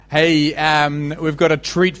Hey, we've got a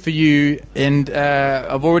treat for you, and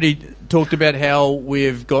I've already talked about how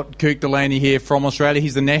we've got Kirk Delaney here from Australia.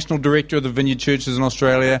 He's the National Director of the Vineyard Churches in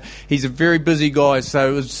Australia. He's a very busy guy,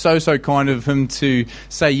 so it was so kind of him to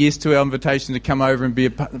say yes to our invitation to come over and be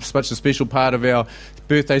such a special part of our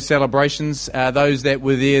birthday celebrations. Those that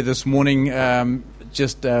were there this morning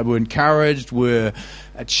were encouraged, were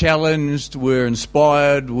challenged, were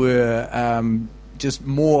inspired, were just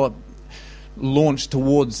more launched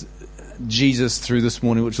towards Jesus through this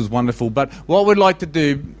morning, which was wonderful. But what we'd like to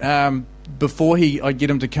do before I get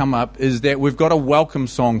him to come up is that we've got a welcome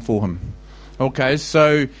song for him. Okay,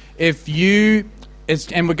 so and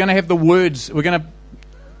we're going to have the words. We're going to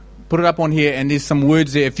put it up on here, and there's some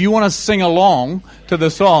words there. If you want to sing along to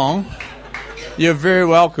the song, you're very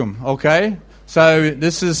welcome. Okay, so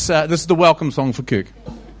this is the welcome song for Kirk.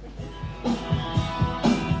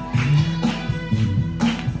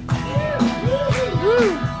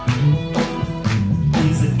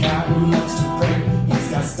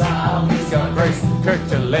 Kirk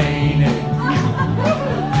Delaney.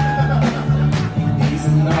 He's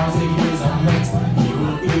an Aussie, he's a mate. He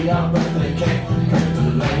will eat our birthday cake. Kirk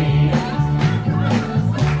Delaney.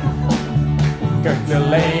 Kirk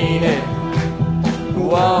Delaney.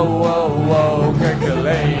 Whoa, Kirk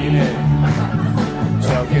Delaney.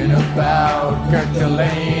 Talking about Kirk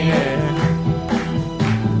Delaney.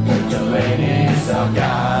 Kirk Delaney's our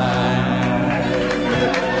guy.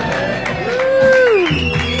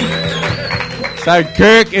 So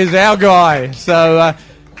Kirk is our guy. So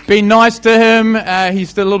be nice to him. He's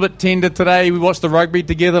still a little bit tender today. We watched the rugby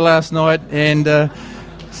together last night, and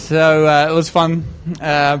so it was fun.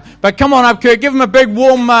 But come on up, Kirk. Give him a big,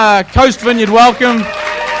 warm Coast Vineyard welcome.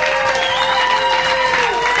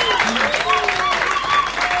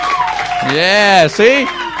 Yeah, see?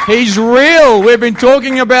 He's real. We've been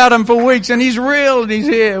talking about him for weeks, and he's real, and he's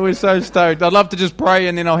here. We're so stoked. I'd love to just pray,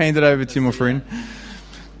 and then I'll hand it over to you, my friend.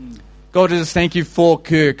 God, I just thank you for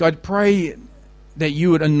Kirk. I'd pray that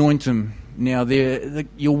you would anoint him now.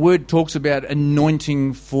 Your word talks about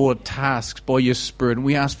anointing for tasks by your Spirit. And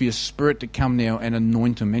we ask for your Spirit to come now and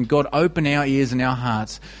anoint him. And God, open our ears and our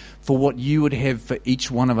hearts for what you would have for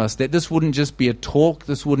each one of us. That this wouldn't just be a talk.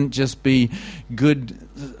 This wouldn't just be good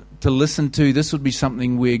to listen to. This would be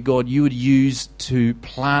something where, God, you would use to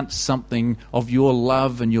plant something of your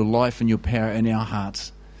love and your life and your power in our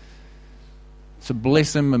hearts. So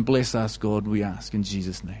bless him and bless us, God, we ask in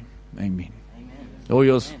Jesus' name. Amen. Amen. All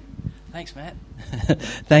yours. Amen. Thanks, Matt.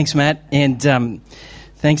 Thanks, Matt. And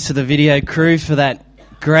thanks to the video crew for that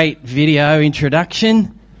great video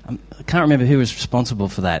introduction. I can't remember who was responsible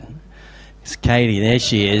for that. It's Katie. There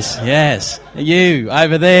she is. Yes. You,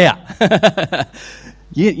 over there.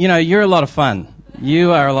 You're a lot of fun.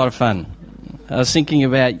 You are a lot of fun. I was thinking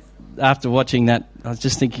about, after watching that, I was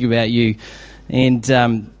just thinking about you. And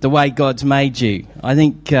the way God's made you, I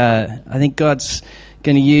think God's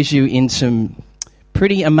going to use you in some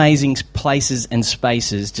pretty amazing places and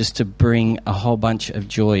spaces just to bring a whole bunch of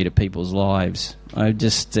joy to people's lives.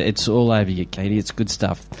 It's all over you, Katie. It's good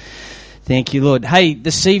stuff. Thank you, Lord. Hey,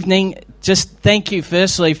 this evening, just thank you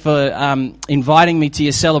firstly for inviting me to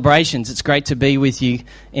your celebrations. It's great to be with you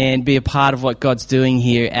and be a part of what God's doing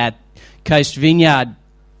here at Coast Vineyard.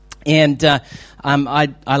 And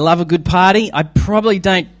I love a good party. I probably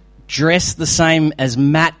don't dress the same as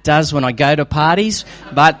Matt does when I go to parties,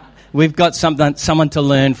 but we've got someone to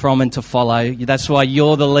learn from and to follow. That's why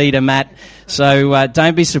you're the leader, Matt. So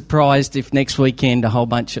don't be surprised if next weekend a whole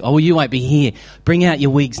bunch of... Oh, you won't be here. Bring out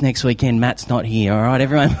your wigs next weekend. Matt's not here, all right?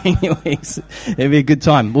 Everyone bring your wigs. It'll be a good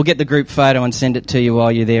time. We'll get the group photo and send it to you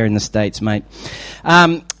while you're there in the States, mate.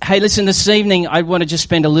 Hey, listen, this evening I want to just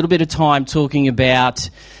spend a little bit of time talking about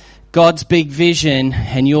God's big vision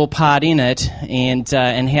and your part in it, and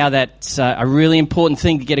how that's a really important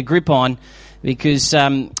thing to get a grip on, because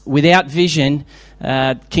without vision,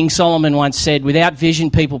 King Solomon once said, without vision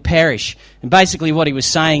people perish. And basically what he was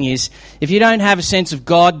saying is, if you don't have a sense of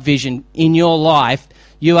God vision in your life,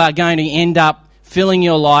 you are going to end up filling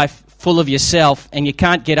your life full of yourself, and you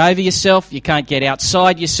can't get over yourself, you can't get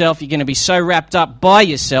outside yourself, you're going to be so wrapped up by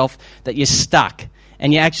yourself that you're stuck.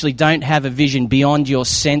 And you actually don't have a vision beyond your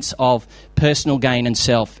sense of personal gain and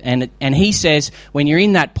self. And he says, when you're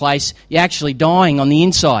in that place, you're actually dying on the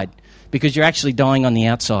inside because you're actually dying on the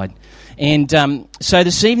outside. And so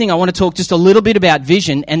this evening I want to talk just a little bit about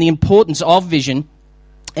vision and the importance of vision.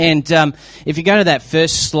 And if you go to that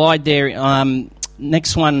first slide there,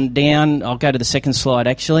 next one down, I'll go to the second slide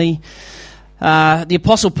actually. The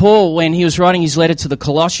Apostle Paul, when he was writing his letter to the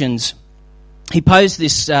Colossians, he posed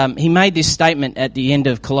this. He made this statement at the end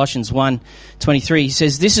of Colossians 1:23. He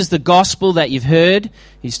says, "This is the gospel that you've heard."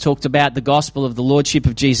 He's talked about the gospel of the Lordship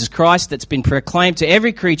of Jesus Christ that's been proclaimed to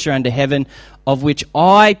every creature under heaven, of which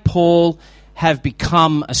I, Paul, have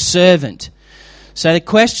become a servant. So the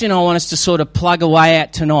question I want us to sort of plug away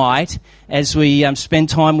at tonight as we spend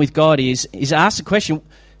time with God is ask the question,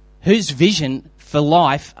 whose vision for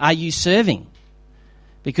life are you serving?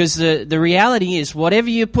 Because the reality is, whatever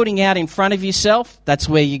you're putting out in front of yourself, that's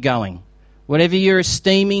where you're going. Whatever you're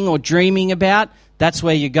esteeming or dreaming about, that's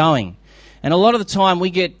where you're going. And a lot of the time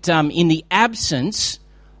we get in the absence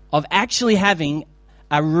of actually having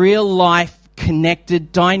a real life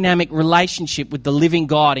connected, dynamic relationship with the living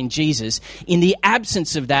God in Jesus. In the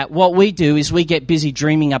absence of that, what we do is we get busy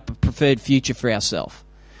dreaming up a preferred future for ourselves.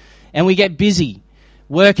 And we get busy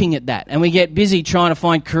working at that. And we get busy trying to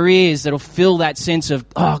find careers that'll fill that sense of,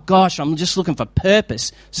 oh gosh, I'm just looking for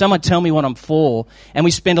purpose. Someone tell me what I'm for. And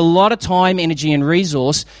we spend a lot of time, energy and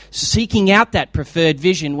resource seeking out that preferred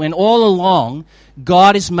vision when all along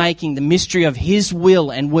God is making the mystery of His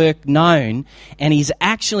will and work known. And He's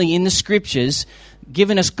actually in the Scriptures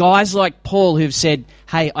given us guys like Paul who've said,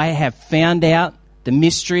 hey, I have found out the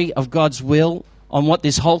mystery of God's will on what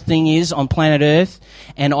this whole thing is on planet Earth,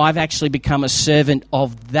 and I've actually become a servant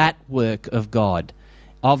of that work of God,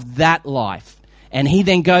 of that life. And he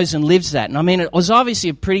then goes and lives that. And I mean, it was obviously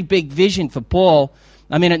a pretty big vision for Paul.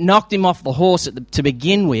 I mean, it knocked him off the horse to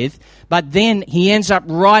begin with, but then he ends up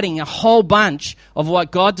writing a whole bunch of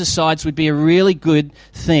what God decides would be a really good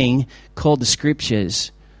thing called the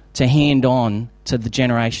Scriptures to hand on to the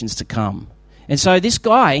generations to come. And so this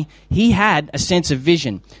guy, he had a sense of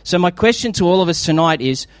vision. So my question to all of us tonight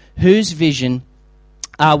is, whose vision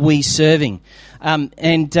are we serving?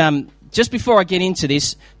 Just before I get into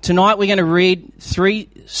this, tonight we're going to read 3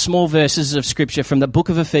 small verses of Scripture from the book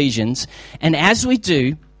of Ephesians. And as we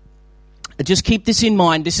do, just keep this in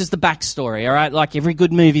mind. This is the backstory, all right? Like every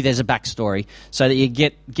good movie, there's a backstory so that you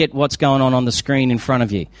get what's going on the screen in front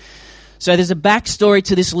of you. So there's a backstory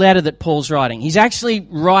to this letter that Paul's writing. He's actually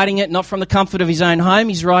writing it not from the comfort of his own home.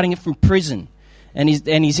 He's writing it from prison. And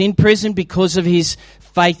he's in prison because of his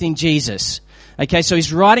faith in Jesus. Okay, so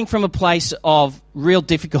he's writing from a place of real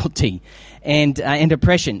difficulty and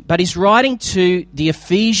oppression. But he's writing to the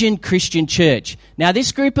Ephesian Christian church. Now,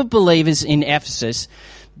 this group of believers in Ephesus,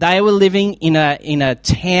 they were living in a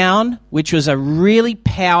town which was a really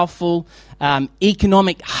powerful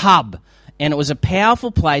economic hub. And it was a powerful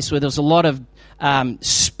place where there was a lot of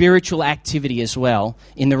spiritual activity as well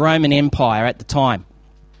in the Roman Empire at the time.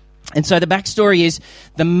 And so the backstory is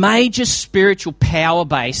the major spiritual power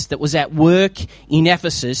base that was at work in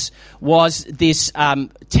Ephesus was this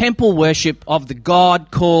temple worship of the god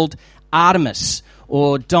called Artemis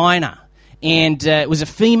or Diana. And it was a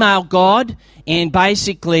female god, and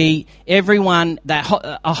basically everyone,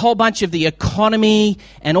 a whole bunch of the economy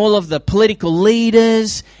and all of the political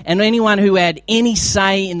leaders and anyone who had any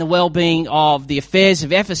say in the well-being of the affairs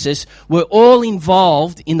of Ephesus were all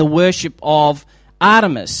involved in the worship of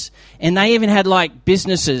Artemis. And they even had like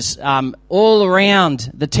businesses all around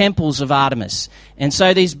the temples of Artemis. And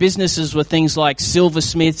so these businesses were things like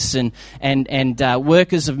silversmiths and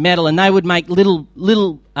workers of metal, and they would make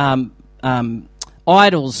little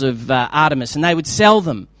idols of Artemis, and they would sell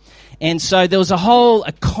them. And so there was a whole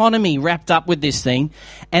economy wrapped up with this thing.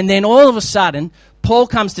 And then all of a sudden, Paul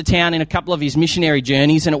comes to town in a couple of his missionary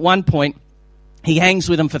journeys, and at one point, he hangs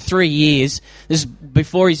with them for 3 years. This is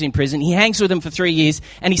before he's in prison. He hangs with them for 3 years,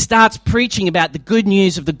 and he starts preaching about the good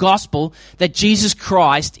news of the gospel that Jesus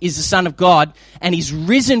Christ is the Son of God, and he's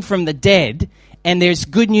risen from the dead. And there's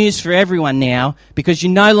good news for everyone now, because you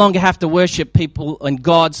no longer have to worship people and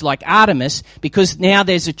gods like Artemis, because now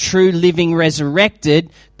there's a true living resurrected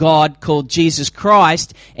God called Jesus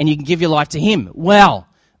Christ, and you can give your life to him. Well,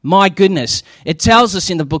 my goodness, it tells us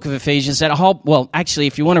in the book of Ephesians that actually,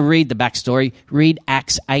 if you want to read the backstory, read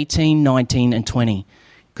Acts 18, 19, and 20.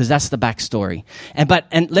 Because that's the backstory.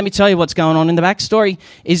 And let me tell you what's going on in the backstory.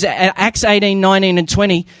 Is Acts 18, 19, and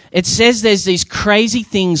 20, it says there's these crazy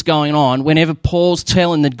things going on whenever Paul's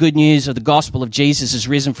telling the good news of the gospel of Jesus is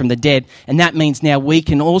risen from the dead. And that means now we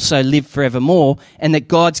can also live forevermore, and that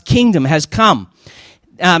God's kingdom has come.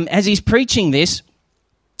 As he's preaching this,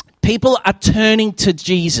 people are turning to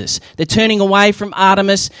Jesus. They're turning away from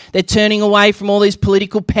Artemis. They're turning away from all these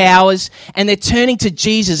political powers. And they're turning to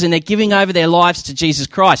Jesus, and they're giving over their lives to Jesus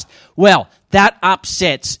Christ. Well, that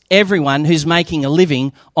upsets everyone who's making a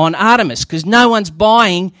living on Artemis, because no one's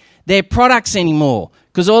buying their products anymore.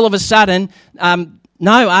 Because all of a sudden,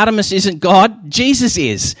 no, Artemis isn't God, Jesus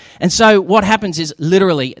is. And so what happens is,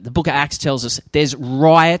 literally, the book of Acts tells us there's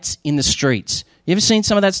riots in the streets. You ever seen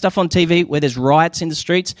some of that stuff on TV where there's riots in the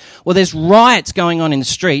streets? Well, there's riots going on in the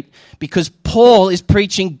street because Paul is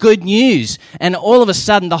preaching good news. And all of a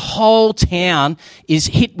sudden, the whole town is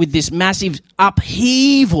hit with this massive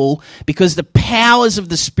upheaval because the powers of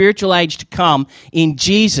the spiritual age to come in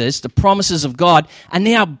Jesus, the promises of God, are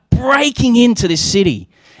now breaking into this city.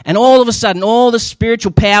 And all of a sudden, all the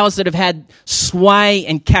spiritual powers that have had sway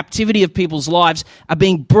and captivity of people's lives are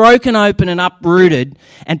being broken open and uprooted,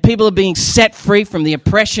 and people are being set free from the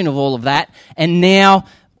oppression of all of that. And now,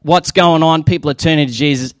 what's going on? People are turning to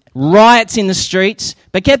Jesus. Riots in the streets.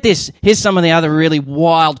 But get this, here's some of the other really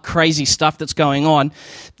wild, crazy stuff that's going on.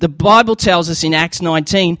 The Bible tells us in Acts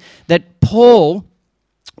 19 that Paul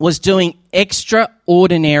was doing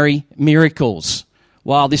extraordinary miracles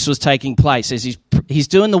while this was taking place. As he's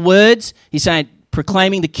doing the words, he's saying,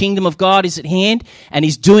 proclaiming the kingdom of God is at hand, and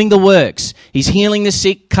he's doing the works. He's healing the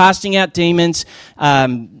sick, casting out demons,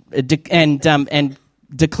 and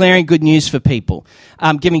declaring good news for people,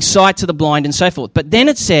 giving sight to the blind and so forth. But then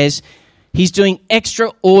it says he's doing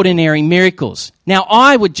extraordinary miracles. Now,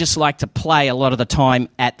 I would just like to play a lot of the time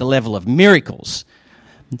at the level of miracles.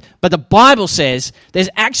 But the Bible says there's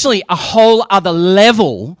actually a whole other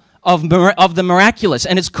level of the miraculous,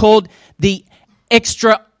 and it's called the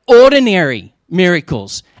extraordinary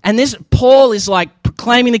miracles. And this, Paul is like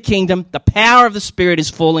proclaiming the kingdom, the power of the Spirit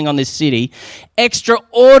is falling on this city,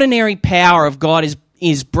 extraordinary power of God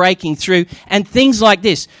is breaking through, and things like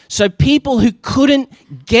this. So people who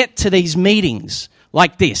couldn't get to these meetings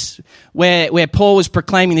like this, where Paul was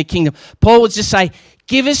proclaiming the kingdom, Paul would just say,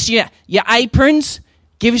 give us your aprons,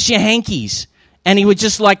 give us your hankies. And he would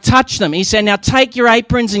just like touch them. He said, now take your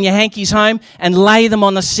aprons and your hankies home and lay them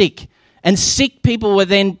on the sick. And sick people were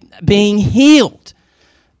then being healed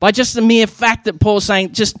by just the mere fact that Paul's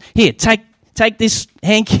saying, just here, take this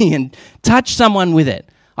hanky and touch someone with it.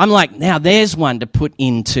 I'm like, now there's one to put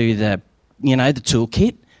into the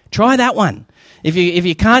toolkit. Try that one. If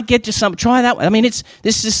you can't get to some, try that one. I mean,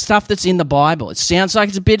 this is stuff that's in the Bible. It sounds like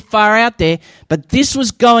it's a bit far out there, but this was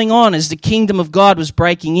going on as the kingdom of God was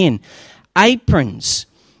breaking in. Aprons,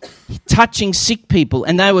 touching sick people,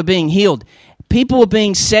 and they were being healed. People were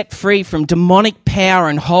being set free from demonic power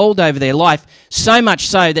and hold over their life, so much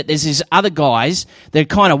so that there's these other guys that are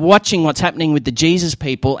kind of watching what's happening with the Jesus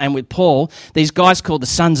people and with Paul, these guys called the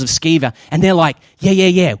Sons of Sceva, and they're like,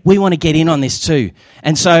 yeah, we want to get in on this too.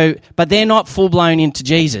 And so, but they're not full-blown into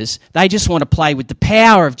Jesus. They just want to play with the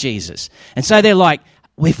power of Jesus. And so they're like,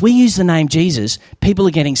 if we use the name Jesus, people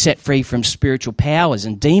are getting set free from spiritual powers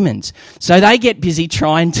and demons. So they get busy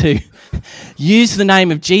trying to use the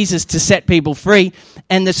name of Jesus to set people free.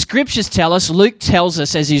 And the scriptures tell us, Luke tells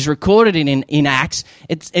us as he's recorded in Acts,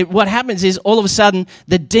 what happens is all of a sudden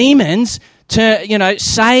the demons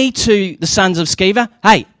say to the sons of Sceva,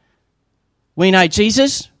 hey, we know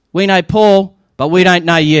Jesus, we know Paul, but we don't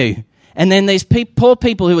know you. And then these poor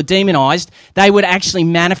people who were demonized, they would actually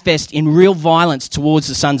manifest in real violence towards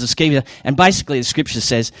the sons of Sceva. And basically the scripture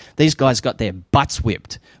says these guys got their butts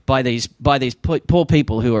whipped by these poor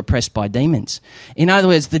people who were oppressed by demons. In other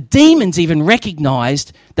words, the demons even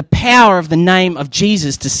recognized the power of the name of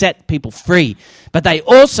Jesus to set people free. But they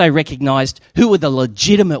also recognized who were the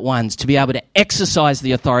legitimate ones to be able to exercise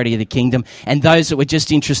the authority of the kingdom, and those that were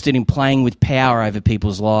just interested in playing with power over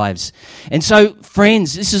people's lives. And so,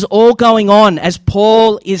 friends, this is all going on as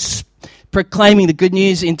Paul is proclaiming the good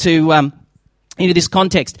news into this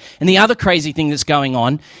context. And the other crazy thing that's going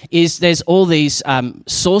on is there's all these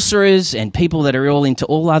sorcerers and people that are all into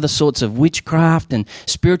all other sorts of witchcraft and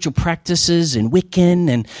spiritual practices and Wiccan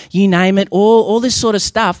and you name it, all this sort of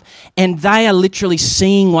stuff. And they are literally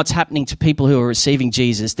seeing what's happening to people who are receiving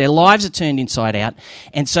Jesus. Their lives are turned inside out.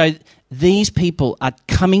 And so these people are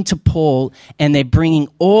coming to Paul and they're bringing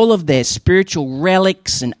all of their spiritual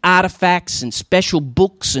relics and artifacts and special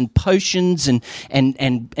books and potions and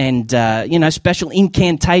special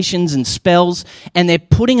incantations and spells, and they're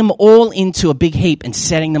putting them all into a big heap and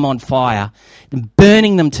setting them on fire and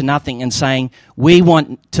burning them to nothing and saying, we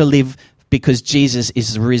want to live because Jesus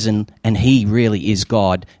is risen and he really is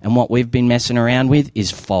God, and what we've been messing around with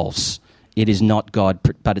is false. It is not God,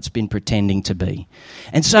 but it's been pretending to be.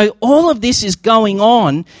 And so all of this is going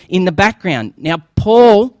on in the background. Now,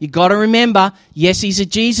 Paul, you've got to remember, yes, he's a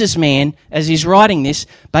Jesus man as he's writing this,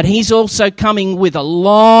 but he's also coming with a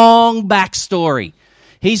long backstory.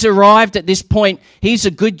 He's arrived at this point. He's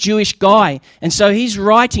a good Jewish guy. And so he's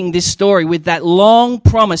writing this story with that long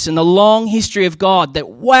promise and the long history of God that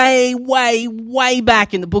way, way, way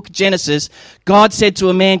back in the book of Genesis, God said to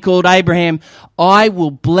a man called Abraham, I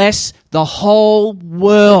will bless the whole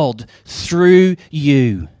world through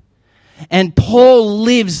you. And Paul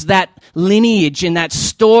lives that lineage and that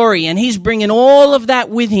story, and he's bringing all of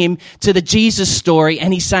that with him to the Jesus story,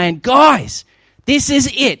 and he's saying, guys, this is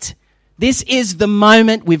it. This is the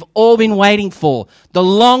moment we've all been waiting for. The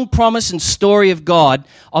long promise and story of God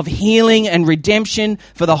of healing and redemption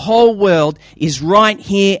for the whole world is right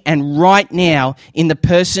here and right now in the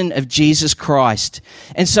person of Jesus Christ.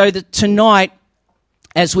 And so tonight,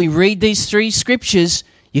 as we read these three scriptures,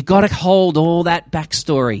 you've got to hold all that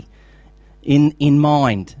backstory in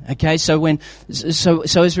mind. Okay, so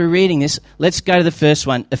as we're reading this, let's go to the first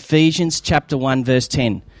one, Ephesians chapter 1, verse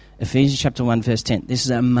 10. Ephesians chapter 1, verse 10. This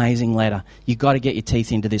is an amazing letter. You've got to get your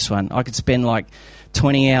teeth into this one. I could spend like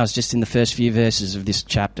 20 hours just in the first few verses of this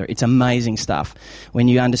chapter. It's amazing stuff when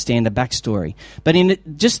you understand the backstory. But in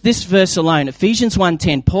just this verse alone, Ephesians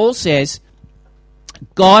 1:10, Paul says,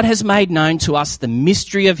 God has made known to us the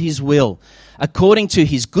mystery of his will, according to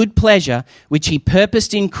his good pleasure, which he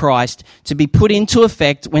purposed in Christ to be put into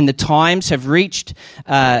effect when the times have reached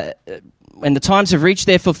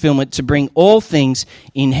their fulfillment, to bring all things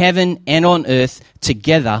in heaven and on earth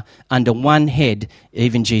together under one head,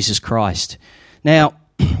 even Jesus Christ. Now,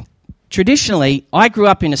 traditionally, I grew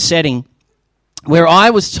up in a setting where I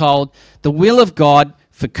was told the will of God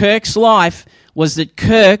for Kirk's life was that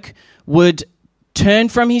Kirk would turn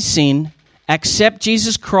from his sin, accept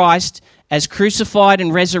Jesus Christ as crucified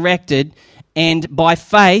and resurrected, and by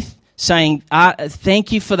faith, saying,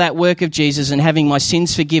 thank you for that work of Jesus and having my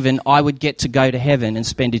sins forgiven, I would get to go to heaven and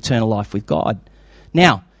spend eternal life with God.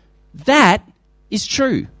 Now, that is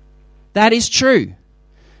true. That is true.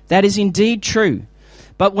 That is indeed true.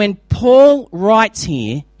 But when Paul writes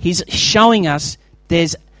here, he's showing us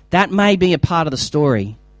that may be a part of the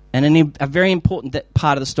story, and a very important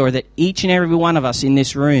part of the story that each and every one of us in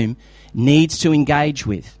this room needs to engage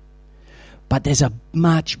with. But there's a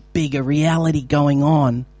much bigger reality going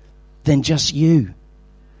on than just you.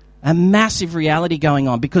 A massive reality going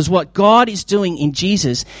on, because what God is doing in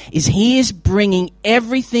Jesus is he is bringing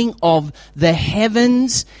everything of the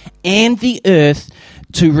heavens and the earth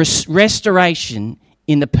to restoration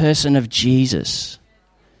in the person of Jesus.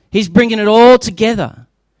 He's bringing it all together.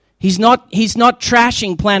 He's not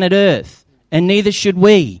trashing planet Earth, and neither should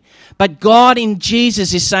we. But God in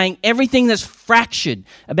Jesus is saying everything that's fractured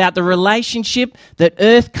about the relationship that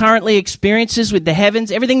earth currently experiences with the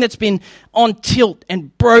heavens, everything that's been on tilt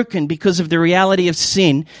and broken because of the reality of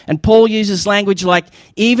sin. And Paul uses language like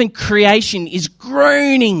even creation is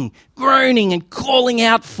groaning and calling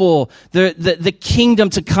out for the kingdom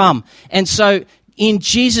to come. And so in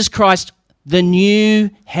Jesus Christ, the new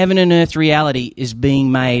heaven and earth reality is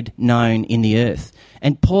being made known in the earth.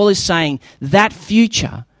 And Paul is saying that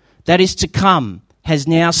future that is to come has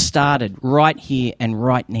now started right here and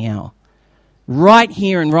right now. Right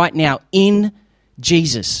here and right now in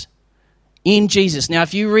Jesus. In Jesus. Now,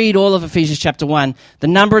 if you read all of Ephesians chapter 1, the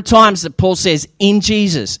number of times that Paul says, in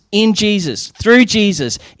Jesus, through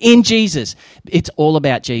Jesus, in Jesus, it's all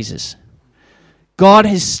about Jesus. God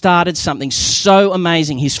has started something so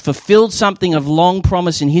amazing. He's fulfilled something of long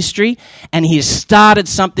promise in history, and he has started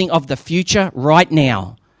something of the future right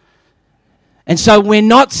now. And so we're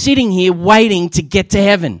not sitting here waiting to get to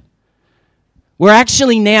heaven. We're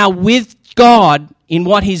actually now with God in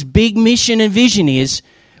what his big mission and vision is,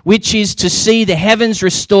 which is to see the heavens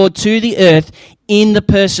restored to the earth in the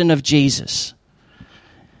person of Jesus.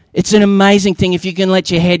 It's an amazing thing if you can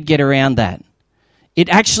let your head get around that. It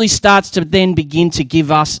actually starts to then begin to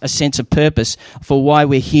give us a sense of purpose for why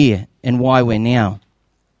we're here and why we're now.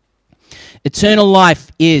 Eternal life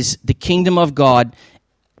is the kingdom of God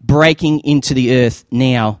breaking into the earth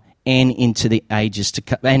now and into the ages to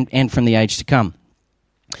come, and from the age to come.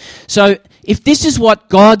 So, if this is what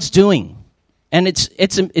God's doing, and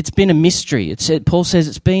it's been a mystery. Paul says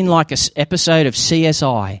it's been like an episode of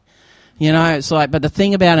CSI. You know, it's like, but the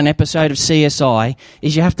thing about an episode of CSI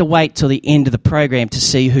is you have to wait till the end of the program to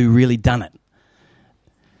see who really done it.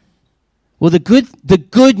 Well, the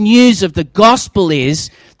good news of the gospel is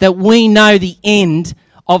that we know the end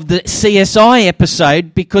of the CSI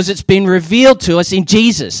episode because it's been revealed to us in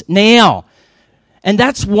Jesus now. And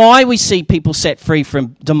that's why we see people set free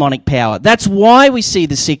from demonic power. That's why we see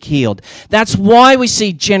the sick healed. That's why we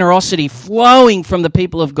see generosity flowing from the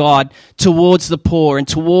people of God towards the poor and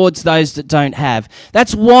towards those that don't have.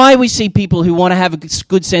 That's why we see people who want to have a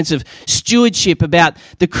good sense of stewardship about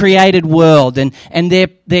the created world and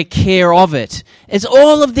their care of it. As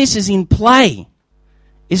all of this is in play.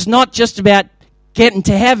 It's not just about getting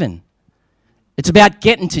to heaven. It's about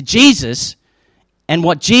getting to Jesus and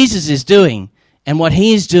what Jesus is doing. And what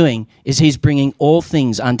he is doing is he's bringing all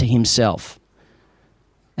things unto himself.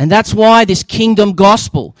 And that's why this kingdom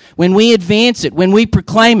gospel, when we advance it, when we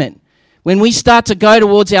proclaim it, when we start to go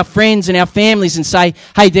towards our friends and our families and say,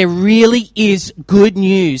 hey, there really is good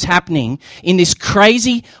news happening in this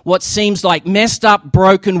crazy, what seems like messed up,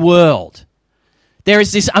 broken world. There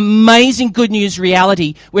is this amazing good news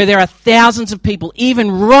reality where there are thousands of people, even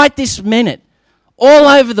right this minute, all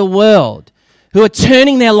over the world, who are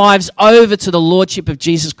turning their lives over to the Lordship of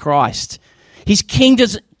Jesus Christ. His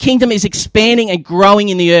kingdom is expanding and growing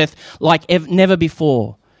in the earth like never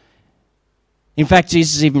before. In fact,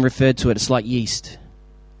 Jesus even referred to it, it's like yeast.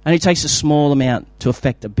 Only takes a small amount to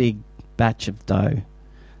affect a big batch of dough.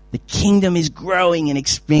 The kingdom is growing and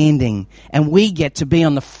expanding, and we get to be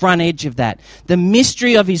on the front edge of that. The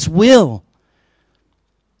mystery of his will.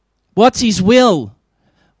 What's his will?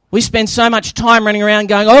 We spend so much time running around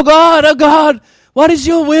going, oh God, what is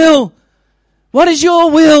your will? What is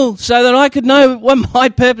your will? So that I could know what my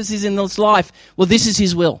purpose is in this life. Well, this is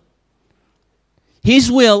his will.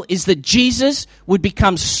 His will is that Jesus would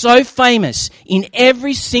become so famous in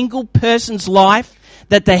every single person's life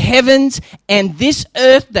that the heavens and this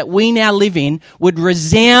earth that we now live in would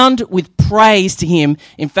resound with praise to him.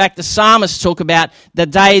 In fact, the psalmists talk about the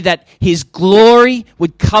day that his glory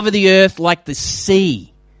would cover the earth like the sea.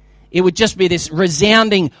 It would just be this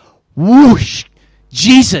resounding whoosh,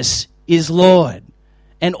 Jesus is Lord.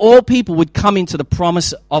 And all people would come into the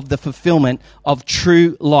promise of the fulfillment of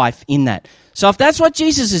true life in that. So if that's what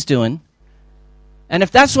Jesus is doing, and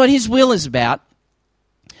if that's what his will is about,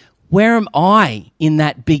 where am I in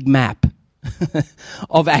that big map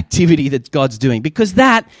of activity that God's doing? Because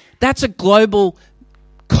that's a global,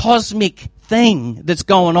 cosmic thing that's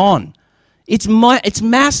going on. It's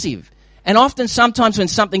massive. And often, sometimes when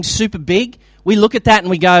something's super big, we look at that and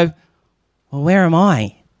we go, well, where am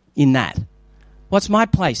I in that? What's my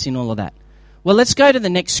place in all of that? Well, let's go to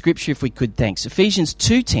the next scripture if we could, thanks. Ephesians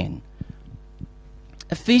 2:10.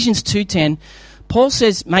 Ephesians 2:10, Paul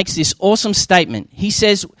makes this awesome statement. He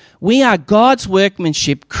says, we are God's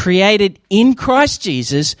workmanship created in Christ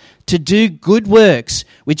Jesus to do good works,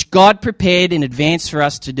 which God prepared in advance for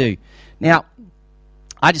us to do. Now,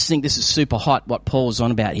 I just think this is super hot, what Paul's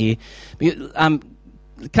on about here. A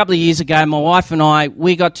couple of years ago, my wife and I,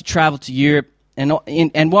 we got to travel to Europe.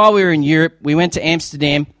 And while we were in Europe, we went to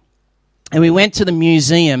Amsterdam and we went to the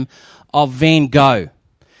Museum of Van Gogh.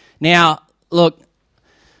 Now, look,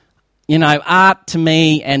 art to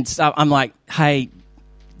me and stuff, I'm like, hey,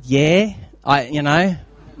 yeah,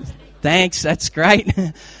 thanks, that's great.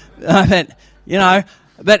 But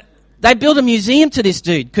they built a museum to this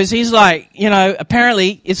dude because he's like,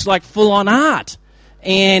 apparently it's like full-on art.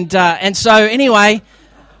 And so anyway,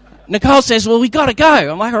 Nicole says, well, we got to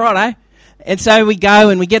go. I'm like, all right, eh? And so we go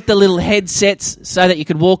and we get the little headsets so that you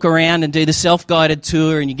could walk around and do the self-guided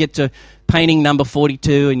tour, and you get to painting number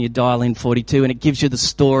 42 and you dial in 42 and it gives you the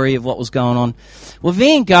story of what was going on. Well,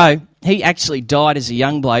 Van Gogh, he actually died as a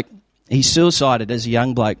young bloke. He suicided as a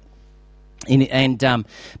young bloke.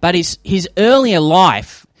 But his earlier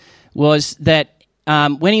life was that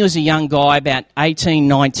when he was a young guy, about 18,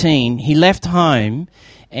 19, he left home,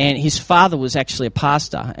 and his father was actually a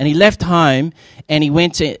pastor. And he left home and he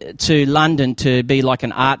went to London to be like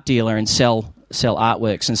an art dealer and sell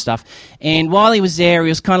artworks and stuff. And while he was there, he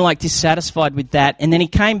was kind of like dissatisfied with that. And then he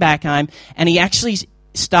came back home and he actually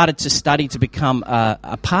started to study to become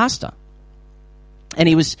a pastor. And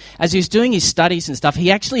as he was doing his studies and stuff,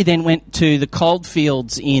 he actually then went to the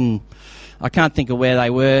coalfields in, I can't think of where they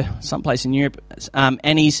were, someplace in Europe,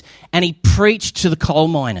 and he preached to the coal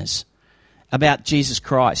miners about Jesus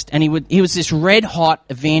Christ. And he was this red-hot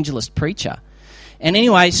evangelist preacher. And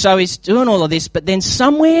anyway, so he's doing all of this, but then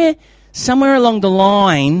somewhere along the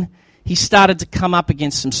line, he started to come up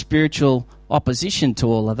against some spiritual opposition to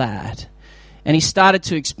all of that. And he started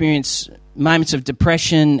to experience moments of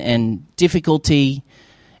depression and difficulty.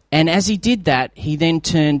 And as he did that, he then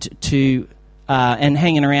turned to and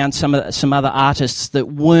hanging around some other artists that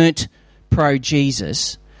weren't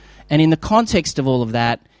pro-Jesus. And in the context of all of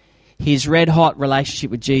that, his red-hot relationship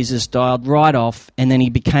with Jesus dialed right off, and then he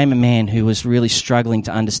became a man who was really struggling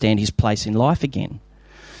to understand his place in life again.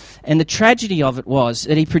 And the tragedy of it was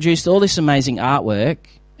that he produced all this amazing artwork,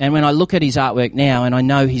 and when I look at his artwork now and I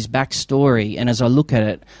know his backstory, and as I look at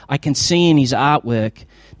it, I can see in his artwork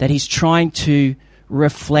that he's trying to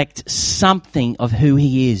reflect something of who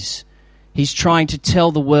he is. He's trying to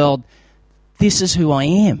tell the world, this is who I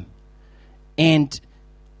am, and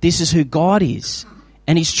this is who God is.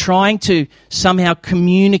 And he's trying to somehow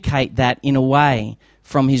communicate that in a way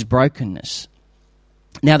from his brokenness.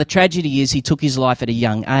 Now, the tragedy is he took his life at a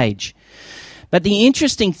young age. But the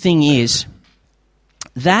interesting thing is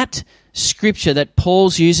that scripture that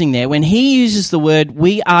Paul's using there, when he uses the word,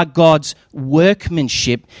 we are God's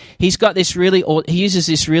workmanship, he uses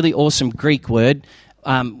this really awesome Greek word,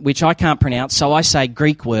 which I can't pronounce, so I say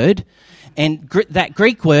Greek word. And that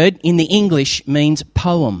Greek word in the English means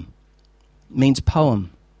poem.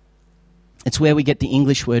 It's where we get the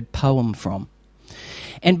English word poem from.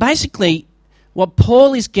 And basically, what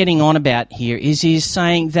Paul is getting on about here is he's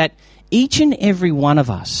saying that each and every one of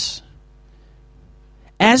us,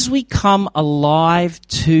 as we come alive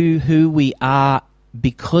to who we are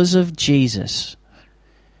because of Jesus,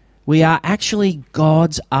 we are actually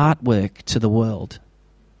God's artwork to the world.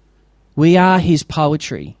 We are his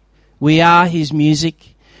poetry. We are his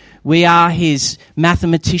music. We are his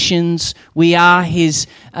mathematicians. We are his,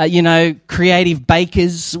 creative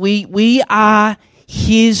bakers. We are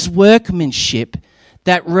his workmanship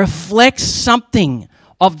that reflects something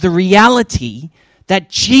of the reality that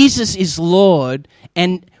Jesus is Lord,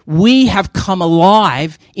 and we have come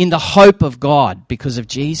alive in the hope of God because of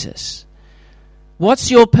Jesus. What's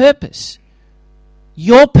your purpose?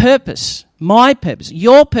 Your purpose, my purpose,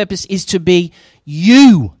 your purpose is to be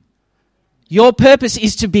you. Your purpose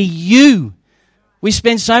is to be you. We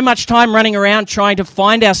spend so much time running around trying to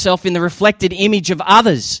find ourselves in the reflected image of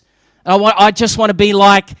others. I just want to be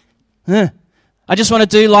like, I just want to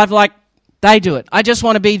do life like they do it. I just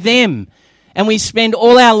want to be them. And we spend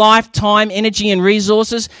all our life, time, energy and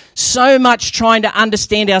resources so much trying to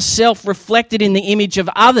understand ourselves reflected in the image of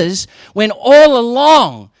others, when all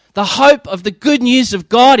along the hope of the good news of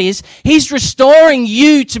God is he's restoring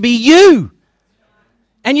you to be you.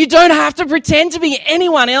 And you don't have to pretend to be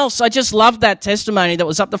anyone else. I just loved that testimony that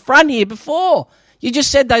was up the front here before. You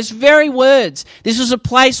just said those very words. This was a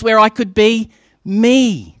place where I could be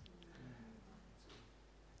me.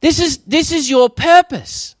 This is your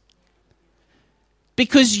purpose.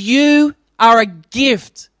 Because you are a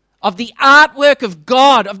gift of the artwork of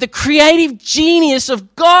God, of the creative genius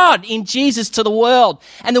of God in Jesus to the world.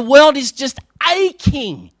 And the world is just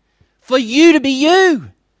aching for you to be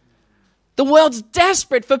you. The world's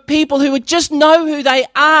desperate for people who would just know who they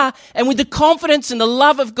are and with the confidence and the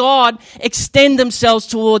love of God extend themselves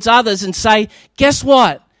towards others and say, guess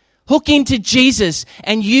what? Hook into Jesus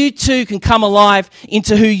and you too can come alive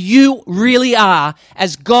into who you really are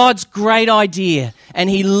as God's great idea. And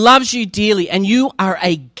he loves you dearly and you are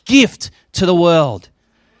a gift to the world.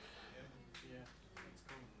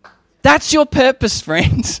 That's your purpose,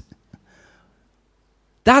 friends.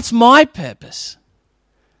 That's my purpose.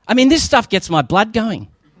 I mean, this stuff gets my blood going.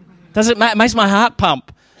 It makes my heart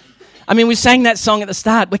pump. I mean, we sang that song at the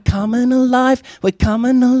start. We're coming alive. We're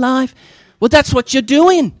coming alive. Well, that's what you're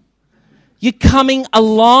doing. You're coming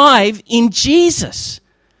alive in Jesus.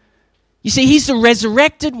 You see, he's the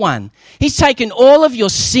resurrected one. He's taken all of your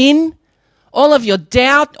sin, all of your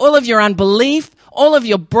doubt, all of your unbelief, all of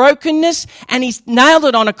your brokenness, and he's nailed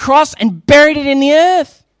it on a cross and buried it in the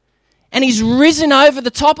earth. And he's risen over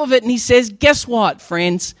the top of it and he says, guess what,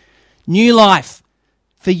 friends? New life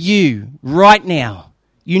for you right now.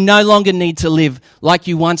 You no longer need to live like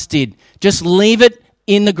you once did. Just leave it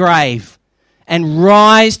in the grave and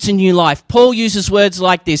rise to new life. Paul uses words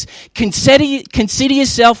like this. Consider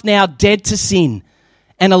yourself now dead to sin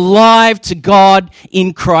and alive to God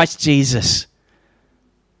in Christ Jesus.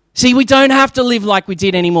 See, we don't have to live like we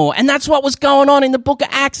did anymore. And that's what was going on in the book of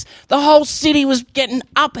Acts. The whole city was getting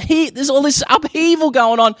upheaved. There's all this upheaval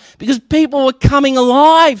going on because people were coming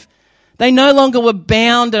alive. They no longer were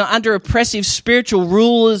bound under oppressive spiritual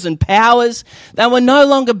rulers and powers. They were no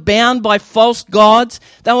longer bound by false gods.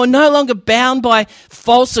 They were no longer bound by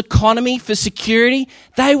false economy for security.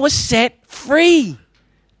 They were set free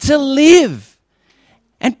to live.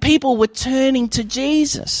 And people were turning to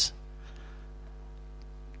Jesus.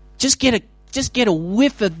 Just get a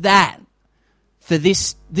whiff of that for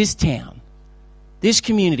this town, this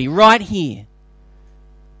community, right here.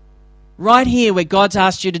 Right here where God's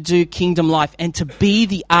asked you to do kingdom life and to be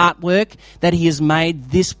the artwork that he has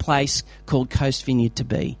made this place called Coast Vineyard to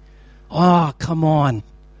be. Oh, come on.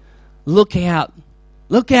 Look out.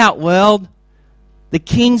 Look out, world. The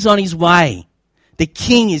king's on his way. The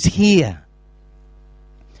king is here.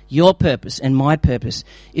 your purpose and my purpose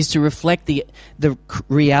is to reflect the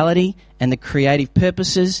reality and the creative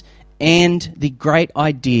purposes and the great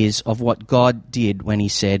ideas of what God did when he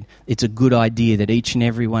said, it's a good idea that each and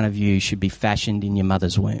every one of you should be fashioned in your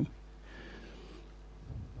mother's womb.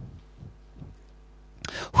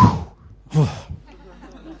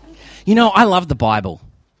 You know, I love the Bible.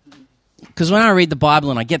 Because when I read the Bible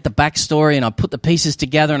and I get the backstory and I put the pieces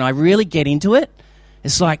together and I really get into it,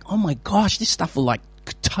 it's like, oh my gosh, this stuff will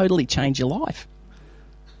totally change your life.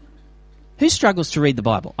 Who struggles to read the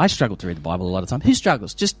Bible? I struggle to read the Bible a lot of time. Who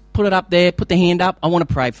struggles? Just put it up there, put the hand up. I want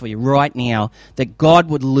to pray for you right now that God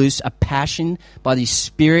would loose a passion by the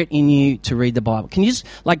Spirit in you to read the Bible. Can you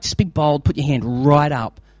just be bold, put your hand right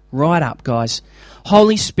up, guys.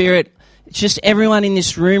 Holy Spirit, just everyone in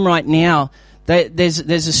this room right now, there's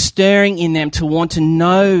a stirring in them to want to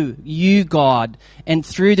know you, God, and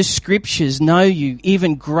through the Scriptures know you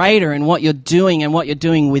even greater in what you're doing and what you're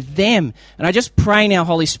doing with them. And I just pray now,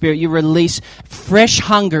 Holy Spirit, you release fresh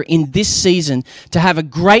hunger in this season to have a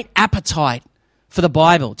great appetite for the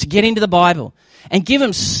Bible, to get into the Bible, and give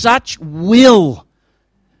them such will,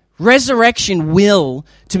 resurrection will,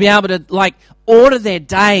 to be able to order their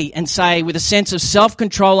day and say, with a sense of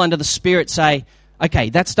self-control under the Spirit, say, okay,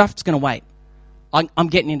 that stuff's going to wait. I'm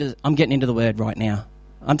getting into the Word right now.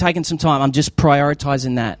 I'm taking some time. I'm just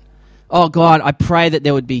prioritizing that. Oh God, I pray that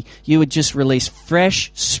you would just release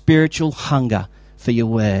fresh spiritual hunger for your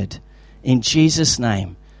Word. In Jesus'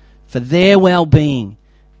 name. For their well-being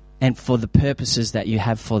and for the purposes that you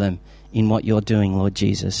have for them in what you're doing, Lord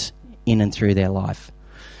Jesus, in and through their life.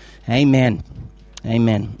 Amen.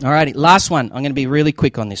 Amen. All righty, last one. I'm going to be really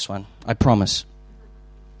quick on this one. I promise.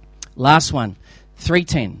 Last one.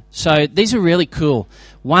 310. So these are really cool.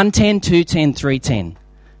 110, 210, 310.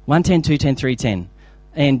 110, 210, 310.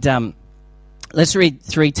 And let's read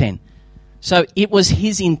 310. So it was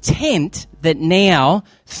his intent that now,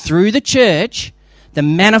 through the church, the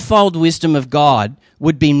manifold wisdom of God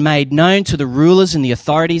would be made known to the rulers and the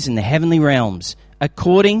authorities in the heavenly realms,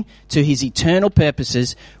 according to his eternal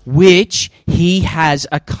purposes, which he has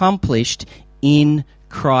accomplished in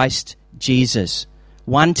Christ Jesus.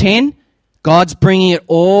 110. God's bringing it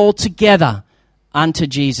all together unto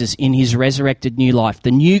Jesus in his resurrected new life. The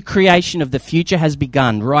new creation of the future has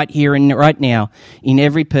begun right here and right now in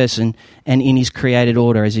every person and in his created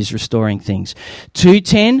order as he's restoring things.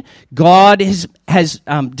 2:10, God has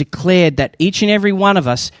declared that each and every one of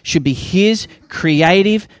us should be his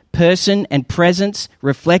creative person and presence,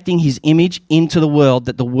 reflecting his image into the world,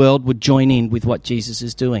 that the world would join in with what Jesus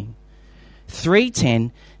is doing.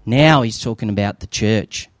 3:10, now he's talking about the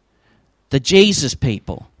church. The Jesus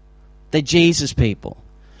people. The Jesus people.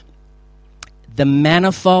 The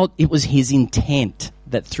manifold, it was his intent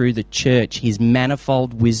that through the church, his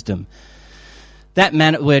manifold wisdom. That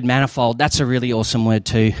word manifold, that's a really awesome word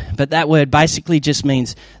too. But that word basically just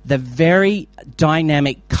means the very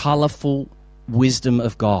dynamic, colourful wisdom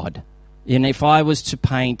of God. And if I was to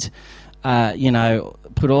paint,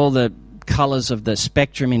 put all the colours of the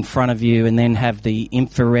spectrum in front of you and then have the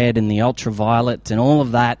infrared and the ultraviolet and all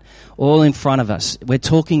of that all in front of us, we're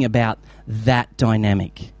talking about that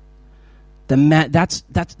dynamic. That's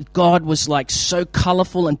God was so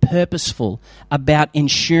colourful and purposeful about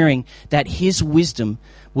ensuring that his wisdom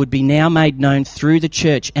would be now made known through the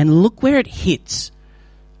church. And look where it hits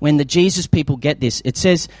when the Jesus people get this. It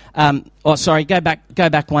says, go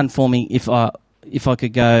back one for me if I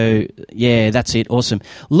could go, yeah, that's it, awesome.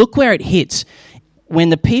 Look where it hits. When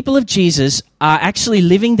the people of Jesus are actually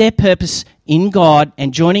living their purpose in God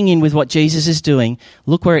and joining in with what Jesus is doing,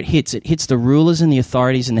 look where it hits. It hits the rulers and the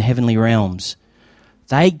authorities in the heavenly realms.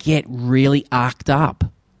 They get really arced up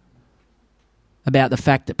about the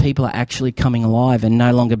fact that people are actually coming alive and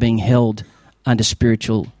no longer being held under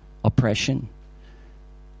spiritual oppression.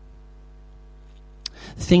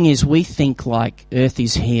 The thing is, we think like earth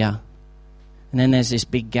is here, and then there's this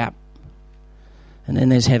big gap, and then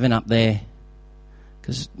there's heaven up there.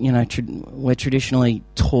 Because, we're traditionally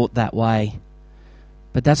taught that way.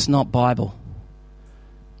 But that's not Bible.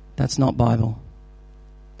 That's not Bible.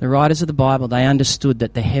 The writers of the Bible, they understood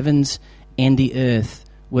that the heavens and the earth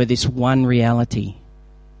were this one reality.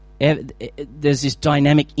 There's this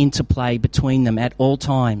dynamic interplay between them at all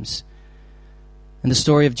times. And the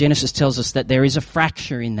story of Genesis tells us that there is a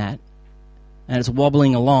fracture in that. And it's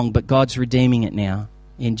wobbling along, but God's redeeming it now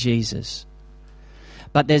in Jesus.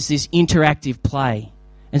 But there's this interactive play.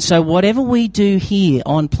 And so whatever we do here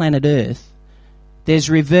on planet Earth, there's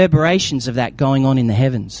reverberations of that going on in the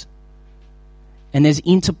heavens. And there's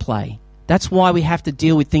interplay. That's why we have to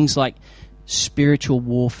deal with things like spiritual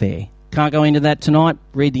warfare. Can't go into that tonight.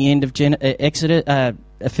 Read the end of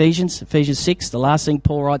Ephesians 6, the last thing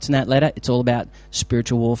Paul writes in that letter, it's all about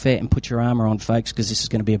spiritual warfare. And put your armour on, folks, because this is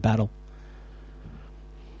going to be a battle.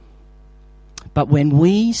 But when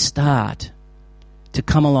we start to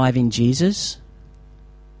come alive in Jesus,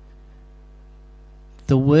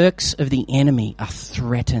 the works of the enemy are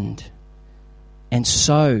threatened, and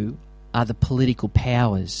so are the political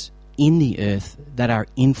powers in the earth that are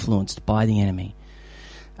influenced by the enemy.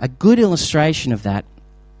 A good illustration of that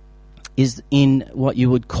is in what you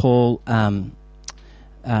would call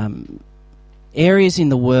areas in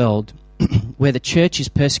the world where the church is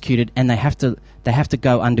persecuted and they have to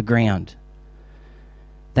go underground.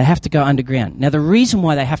 They have to go underground. Now, the reason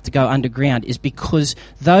why they have to go underground is because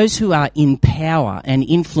those who are in power and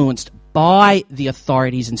influenced by the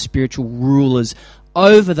authorities and spiritual rulers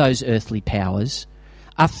over those earthly powers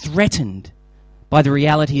are threatened by the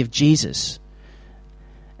reality of Jesus.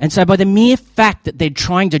 And so by the mere fact that they're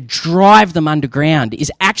trying to drive them underground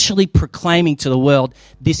is actually proclaiming to the world,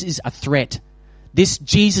 this is a threat. This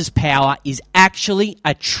Jesus power is actually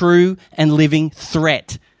a true and living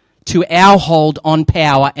threat to our hold on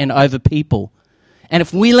power and over people. And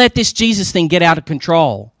if we let this Jesus thing get out of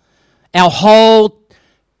control, our whole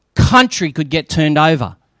country could get turned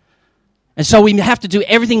over. And so we have to do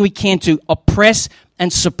everything we can to oppress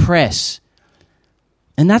and suppress.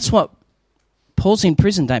 And that's what Paul's in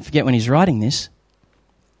prison, don't forget, when he's writing this.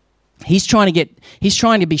 He's trying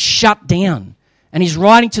to be shut down. And he's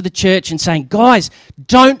writing to the church and saying, guys,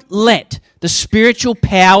 don't let the spiritual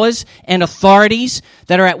powers and authorities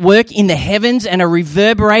that are at work in the heavens and are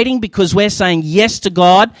reverberating because we're saying yes to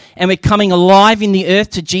God and we're coming alive in the earth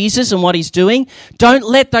to Jesus and what he's doing, don't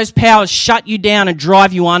let those powers shut you down and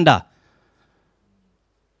drive you under.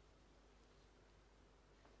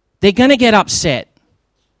 They're going to get upset.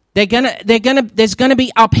 There's going to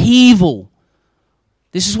be upheaval.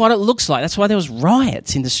 This is what it looks like. That's why there was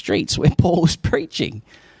riots in the streets where Paul was preaching.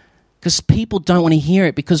 Because people don't want to hear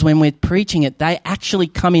it, because when we're preaching it, they actually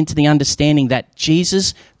come into the understanding that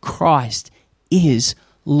Jesus Christ is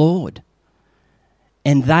Lord.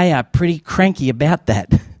 And they are pretty cranky about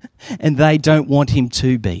that. And they don't want him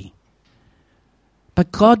to be.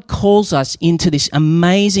 But God calls us into this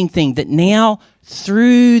amazing thing that now,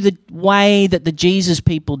 through the way that the Jesus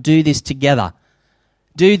people do this together,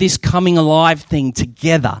 do this coming alive thing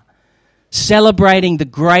together, celebrating the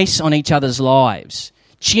grace on each other's lives,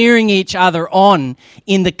 cheering each other on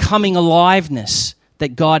in the coming aliveness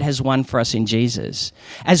that God has won for us in Jesus.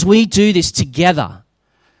 As we do this together,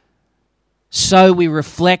 so we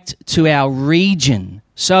reflect to our region,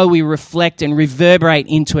 so we reflect and reverberate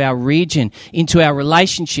into our region, into our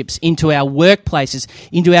relationships, into our workplaces,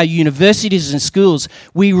 into our universities and schools.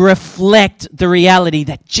 We reflect the reality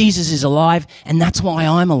that Jesus is alive, and that's why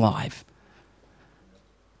I'm alive.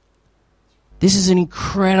 This is an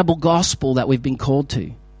incredible gospel that we've been called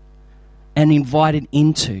to and invited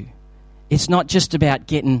into. It's not just about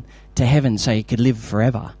getting to heaven so you could live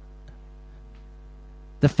forever.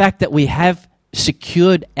 The fact that we have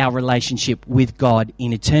secured our relationship with God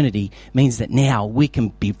in eternity means that now we can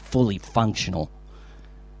be fully functional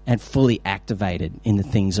and fully activated in the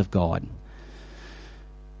things of God.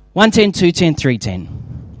 110, 210,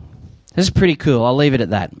 310. This is pretty cool. I'll leave it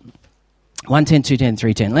at that. 110, 210,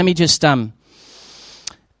 310. Let me just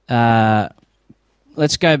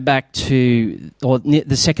let's go back to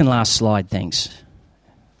the second last slide, thanks.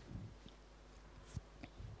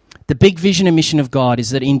 The big vision and mission of God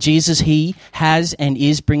is that in Jesus he has and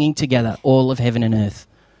is bringing together all of heaven and earth.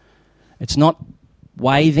 It's not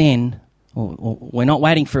way then, or we're not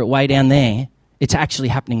waiting for it way down there. It's actually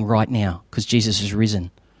happening right now because Jesus has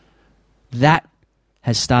risen. That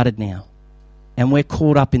has started now. And we're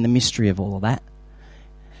caught up in the mystery of all of that.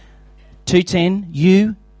 210,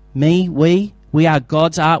 you, me, we are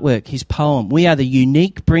God's artwork, his poem. We are the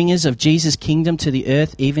unique bringers of Jesus' kingdom to the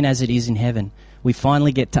earth, even as it is in heaven. We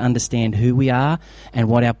finally get to understand who we are and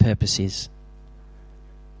what our purpose is.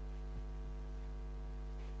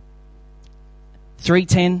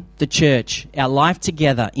 310, the church, our life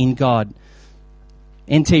together in God.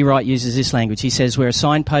 N.T. Wright uses this language. He says, we're a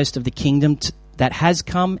signpost of the kingdom that has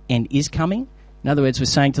come and is coming. In other words, we're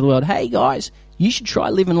saying to the world, hey guys, you should try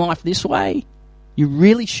living life this way. You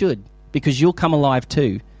really should, because you'll come alive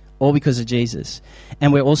too, all because of Jesus.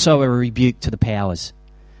 And we're also a rebuke to the powers.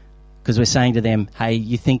 Because we're saying to them, hey,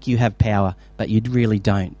 you think you have power, but you really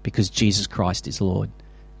don't, because Jesus Christ is Lord.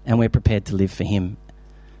 And we're prepared to live for him.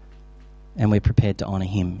 And we're prepared to honour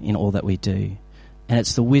him in all that we do. And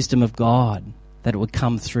it's the wisdom of God that it would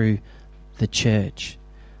come through the church.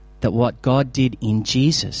 That what God did in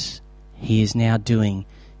Jesus, he is now doing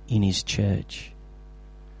in his church.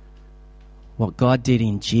 what God did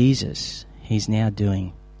in Jesus, he's now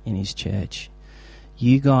doing in his church.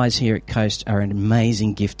 You guys here at Coast are an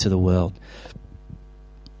amazing gift to the world.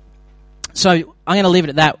 So I'm going to leave it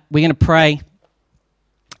at that. We're going to pray.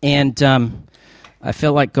 And I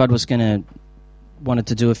felt like God wanted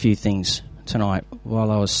to do a few things tonight while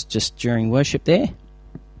I was just during worship there.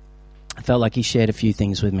 I felt like he shared a few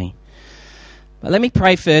things with me. But let me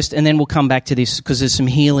pray first, and then we'll come back to this, because there's some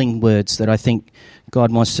healing words that I think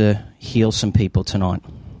God wants to heal some people tonight.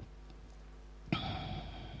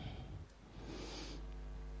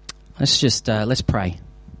 Let's pray.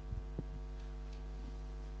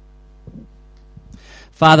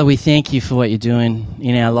 Father, we thank you for what you're doing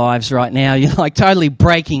in our lives right now. You're like totally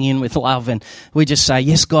breaking in with love, and we just say,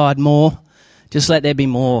 yes, God, more. Just let there be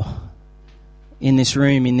more in this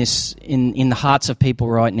room, in the hearts of people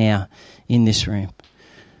right now in this room.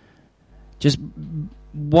 Just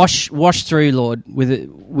wash through, Lord,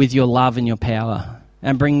 with your love and your power,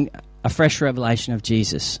 and bring a fresh revelation of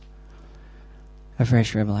Jesus. A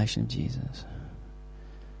fresh revelation of Jesus.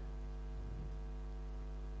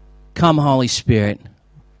 Come, Holy Spirit.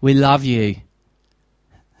 We love you.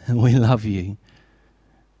 We love you.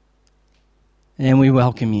 And we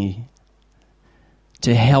welcome you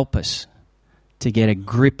to help us to get a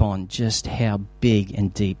grip on just how big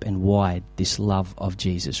and deep and wide this love of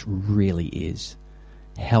Jesus really is.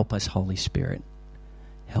 Help us, Holy Spirit.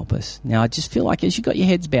 Help us. Now, I just feel like as you've got your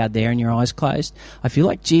heads bowed there and your eyes closed, I feel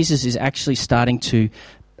like Jesus is actually starting to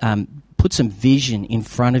put some vision in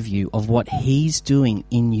front of you of what he's doing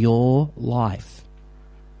in your life.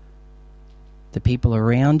 The people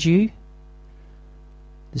around you,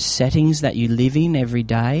 the settings that you live in every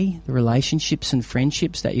day, the relationships and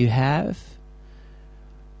friendships that you have.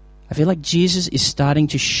 I feel like Jesus is starting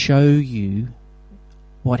to show you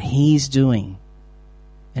what he's doing,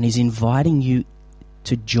 and he's inviting you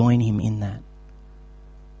to join him in that.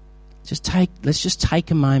 Let's just take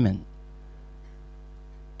a moment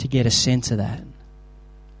to get a sense of that.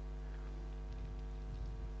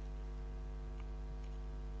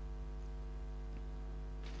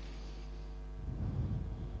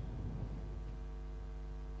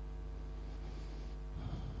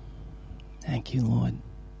 Thank you, Lord.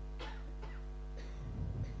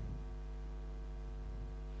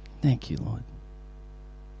 Thank you, Lord.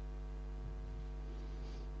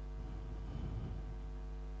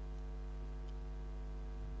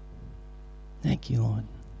 Thank you, Lord.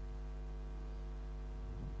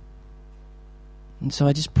 And so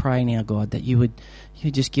I just pray now, God, that you would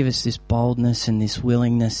just give us this boldness and this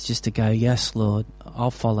willingness just to go, yes, Lord,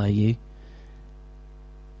 I'll follow you.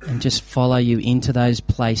 And just follow you into those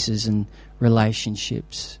places and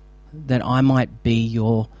relationships, that I might be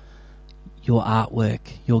your artwork,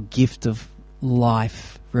 your gift of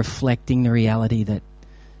life, reflecting the reality that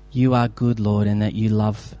you are good, Lord, and that you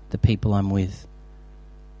love the people I'm with.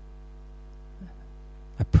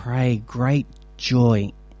 I pray great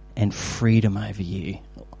joy and freedom over you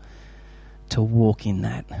to walk in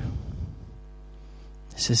that.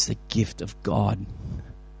 This is the gift of God.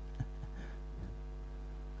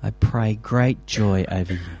 I pray great joy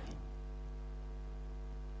over you.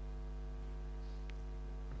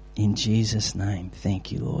 In Jesus' name,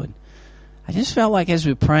 thank you, Lord. I just felt like as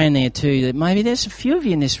we were praying there too, that maybe there's a few of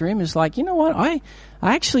you in this room who's like, you know what, I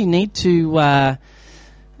actually need to,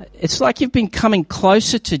 it's like you've been coming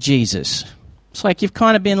closer to Jesus. It's like you've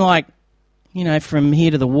kind of been like, you know, from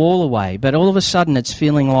here to the wall away, but all of a sudden it's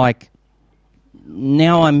feeling like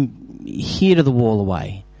now I'm here to the wall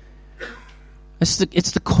away. It's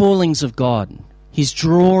the callings of God. He's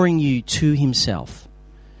drawing you to himself.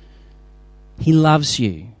 He loves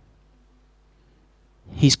you.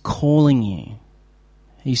 He's calling you.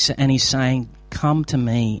 He's saying, come to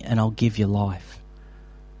me and I'll give you life.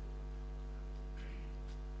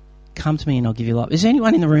 Come to me and I'll give you life. Is there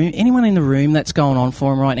anyone in the room that's going on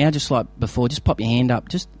for him right now? Just like before, just pop your hand up.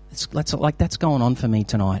 That's going on for me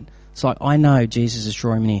tonight. It's like, I know Jesus is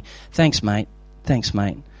drawing me near. Thanks, mate.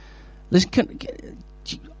 Listen,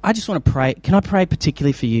 I just want to pray. Can I pray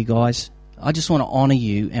particularly for you guys? I just want to honour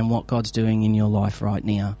you and what God's doing in your life right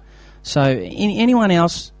now. So anyone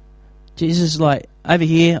else, Jesus is like, over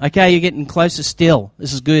here, okay, you're getting closer still.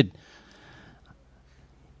 This is good.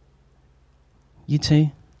 You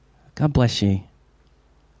too? God bless you.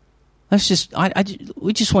 Let's just,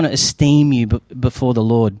 we just want to esteem you before the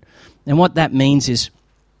Lord. And what that means is,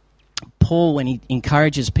 Paul, when he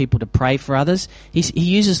encourages people to pray for others, he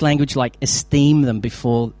uses language like esteem them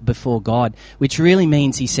before God, which really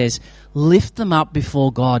means, he says, lift them up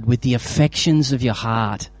before God with the affections of your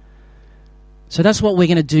heart. So that's what we're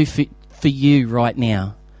going to do for you right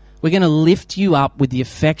now. We're going to lift you up with the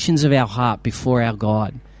affections of our heart before our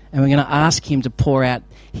God. And we're going to ask him to pour out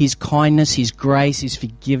his kindness, his grace, his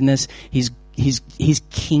forgiveness, his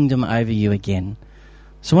kingdom over you again.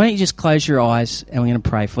 So why don't you just close your eyes and we're going to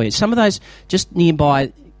pray for you. Some of those just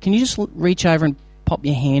nearby, can you just reach over and pop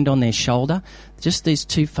your hand on their shoulder? Just these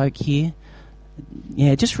two folk here.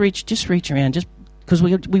 Yeah, just reach around, just because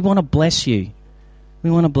we want to bless you.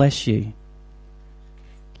 We want to bless you.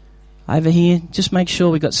 Over here, just make sure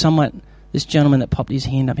we got someone, this gentleman that popped his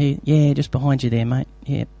hand up here. Yeah, just behind you there, mate.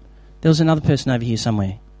 Yeah. There was another person over here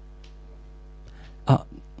somewhere.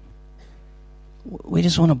 We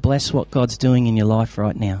just want to bless what God's doing in your life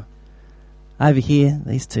right now. Over here,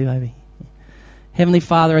 these two over here. Heavenly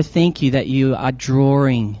Father, I thank you that you are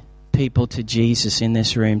drawing people to Jesus in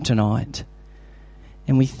this room tonight.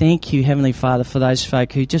 And we thank you, Heavenly Father, for those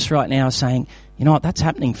folk who just right now are saying, you know what, that's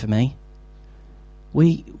happening for me.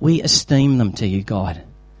 We esteem them to you, God.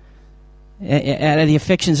 Out of the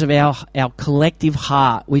affections of our collective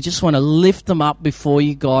heart, we just want to lift them up before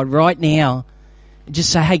you, God, right now. And just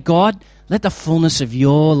say, hey, God, let the fullness of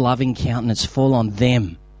your loving countenance fall on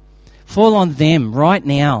them. Fall on them right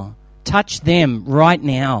now. Touch them right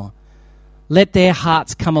now. Let their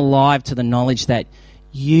hearts come alive to the knowledge that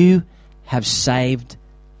you have saved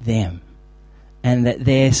them. And that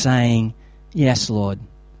they're saying, yes, Lord,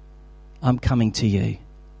 I'm coming to you.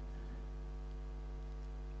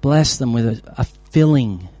 Bless them with a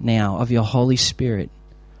filling now of your Holy Spirit.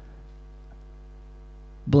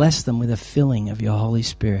 Bless them with a filling of your Holy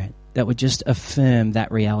Spirit that would just affirm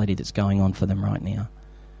that reality that's going on for them right now.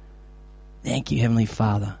 Thank you, Heavenly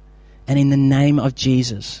Father. And in the name of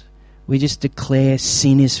Jesus, we just declare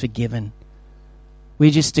sin is forgiven. We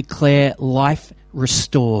just declare life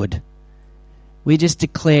restored. We just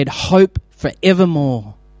declared hope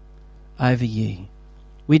forevermore over you.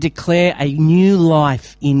 We declare a new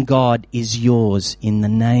life in God is yours in the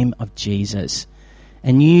name of Jesus.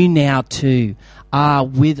 And you now too are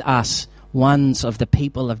with us, ones of the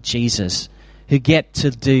people of Jesus who get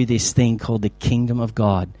to do this thing called the kingdom of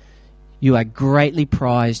God. You are greatly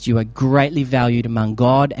prized. You are greatly valued among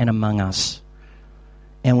God and among us.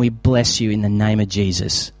 And we bless you in the name of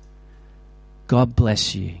Jesus. God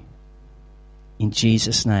bless you. In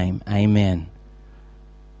Jesus' name, amen.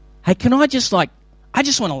 Hey, can I just want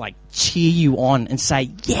to cheer you on and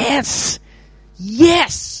say, yes,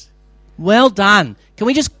 yes, well done. Can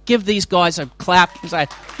we just give these guys a clap and say,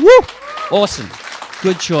 woo, awesome,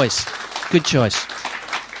 good choice, good choice,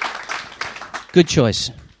 good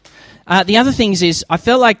choice. The other things is, I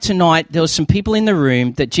felt like tonight there was some people in the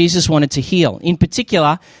room that Jesus wanted to heal. In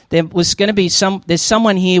particular, there was going to be there's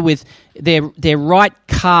someone here with their right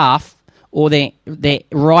calf or their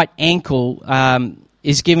right ankle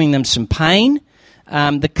is giving them some pain.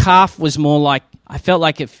 The calf was more like, I felt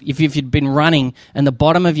like if you'd been running and the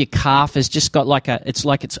bottom of your calf has just got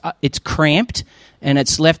it's cramped and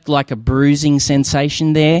it's left like a bruising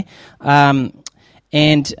sensation there.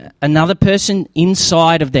 And another person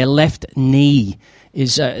inside of their left knee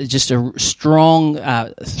is just a strong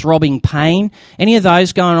throbbing pain. Any of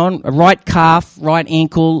those going on? A right calf, right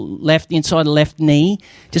ankle, inside left knee.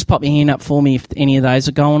 Just pop your hand up for me if any of those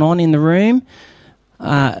are going on in the room.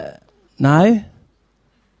 No?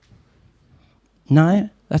 No?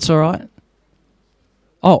 That's all right.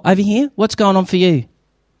 Oh, over here? What's going on for you?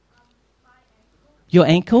 Your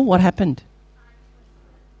ankle? What happened?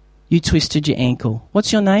 You twisted your ankle.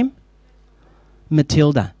 What's your name?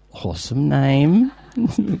 Matilda. Awesome name.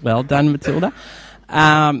 Well done, Matilda.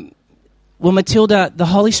 Well, Matilda, the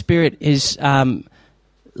Holy Spirit is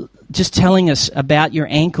just telling us about your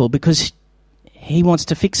ankle because He wants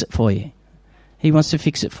to fix it for you. He wants to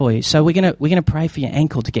fix it for you. So we're gonna pray for your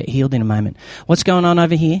ankle to get healed in a moment. What's going on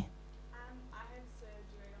over here? I had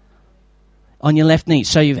surgery on your left knee.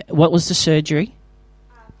 So what was the surgery?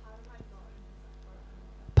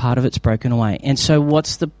 Part of it's broken away. And so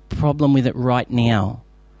what's the problem with it right now?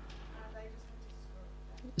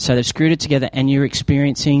 So they've screwed it together and you're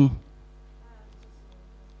experiencing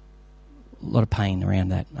a lot of pain around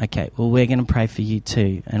that. Okay, well, we're going to pray for you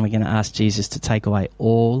too. And we're going to ask Jesus to take away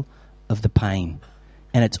all of the pain.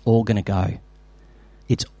 And it's all going to go.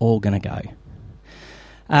 It's all going to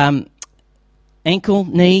go. Ankle,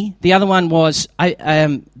 knee. The other one was...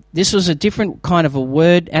 this was a different kind of a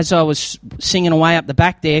word as I was singing away up the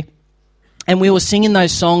back there. And we were singing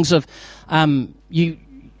those songs of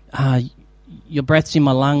your breath's in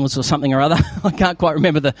my lungs or something or other. I can't quite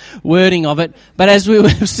remember the wording of it. But as we were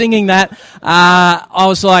singing that, I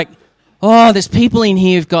was like, oh, there's people in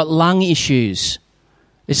here who've got lung issues.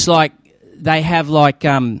 It's like they have like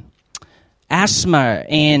asthma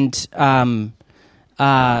and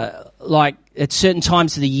like at certain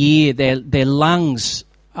times of the year, their lungs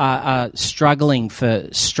are struggling for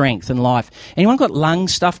strength and life. Anyone got lung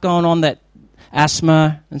stuff going on, that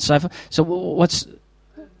asthma and so forth? So what's...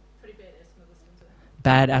 Pretty bad asthma this winter.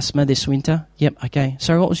 Bad asthma this winter? Yep, okay.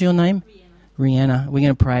 Sorry, what was your name? Rihanna. We're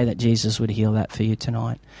going to pray that Jesus would heal that for you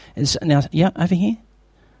tonight. Now, yeah, over here.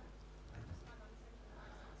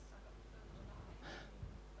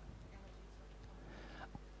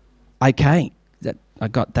 Okay, I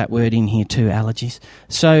got that word in here too, allergies.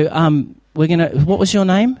 So we're going to... What was your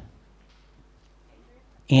name?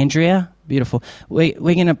 Andrea. Beautiful. We're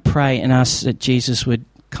going to pray and ask that Jesus would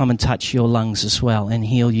come and touch your lungs as well and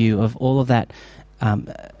heal you of all of that, those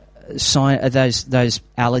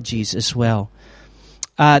allergies as well.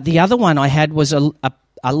 The other one I had was a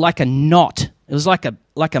like a knot. It was like a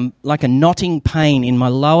knotting pain in my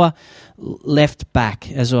lower left back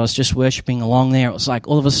as I was just worshipping along there. It was like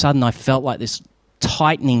all of a sudden I felt like this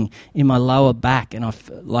tightening in my lower back, and I'm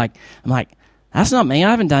like, that's not me.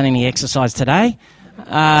 I haven't done any exercise today.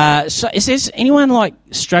 So is there anyone like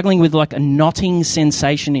struggling with like a knotting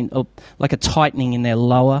sensation or like a tightening in their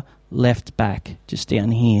lower left back, just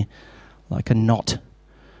down here, like a knot?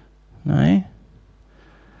 No?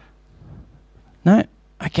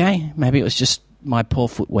 Okay, maybe it was just my poor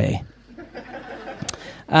footwear.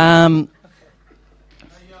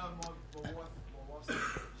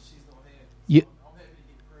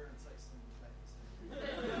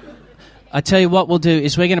 I tell you what we'll do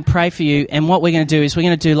is we're going to pray for you, and what we're going to do is we're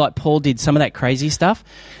going to do like Paul did, some of that crazy stuff.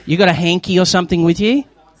 You got a hanky or something with you?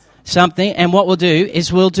 Something. And what we'll do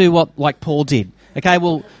is we'll do what like Paul did. Okay,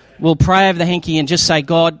 we'll pray over the hanky and just say,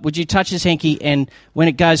 God, would you touch this hanky, and when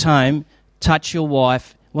it goes home, touch your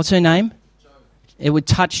wife. What's her name? Jo. It would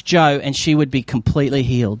touch Jo, and she would be completely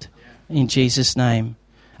healed in Jesus' name.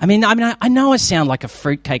 I mean, I know I sound like a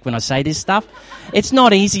fruitcake when I say this stuff. It's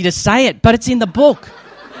not easy to say it, but it's in the book.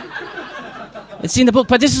 It's in the book,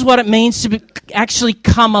 but this is what it means to actually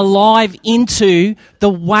come alive into the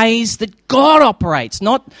ways that God operates,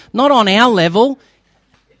 not on our level.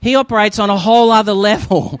 He operates on a whole other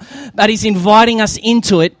level, but he's inviting us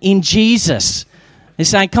into it in Jesus. He's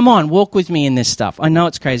saying, come on, walk with me in this stuff. I know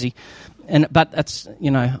it's crazy, but that's, so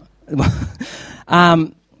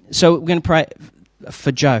we're going to pray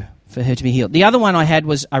for Jo, for her to be healed. The other one I had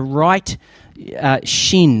was a right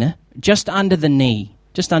shin, just under the knee.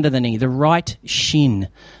 The right shin.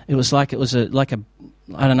 It was like a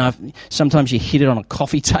I don't know, sometimes you hit it on a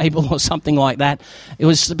coffee table or something like that.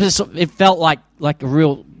 It felt like a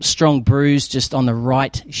real strong bruise just on the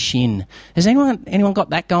right shin. Has anyone got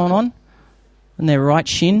that going on? In their right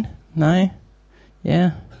shin? No?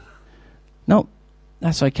 Yeah? No,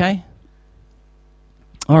 that's okay.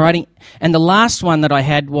 Alrighty. And the last one that I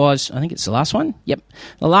had was, I think it's the last one? Yep.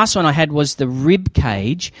 The last one I had was the rib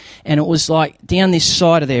cage, and it was like down this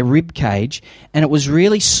side of their rib cage, and it was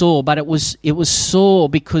really sore, but it was sore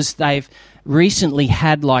because they've recently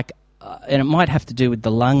had like, and it might have to do with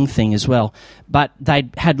the lung thing as well, but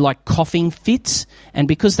they'd had like coughing fits, and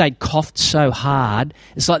because they'd coughed so hard,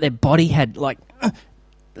 it's like their body had like,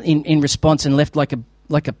 in response, and left like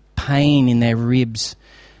a pain in their ribs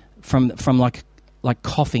from like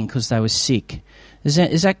coughing because they were sick. Is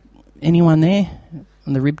that anyone there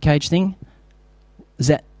on the rib cage thing? Is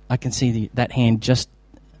that, I can see that hand just...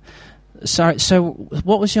 Sorry, so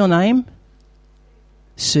what was your name?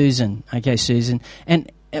 Susan. Okay, Susan.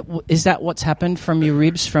 And is that what's happened from your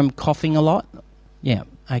ribs from coughing a lot? Yeah,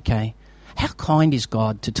 okay. How kind is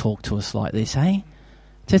God to talk to us like this, eh?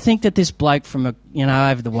 To think that this bloke from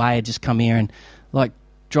over the way had just come here and like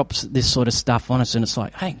drops this sort of stuff on us, and it's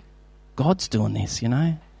like, hey, God's doing this,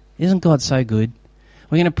 Isn't God so good?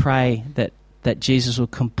 We're going to pray that Jesus will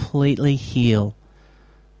completely heal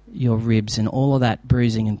your ribs, and all of that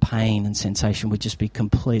bruising and pain and sensation would just be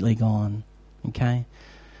completely gone. Okay?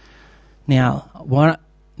 Now,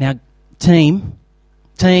 team,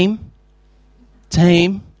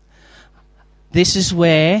 this is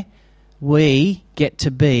where we get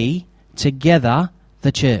to be together,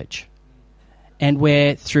 the church. And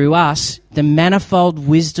where through us, the manifold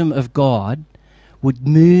wisdom of God would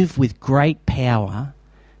move with great power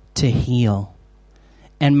to heal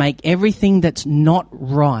and make everything that's not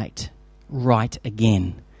right, right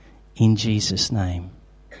again in Jesus' name.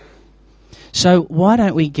 So why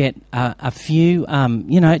don't we get a few,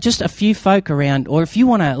 just a few folk around, or if you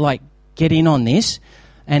want to get in on this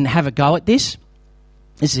and have a go at this.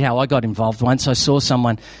 This is how I got involved once. I saw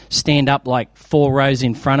someone stand up 4 rows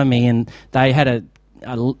in front of me, and they had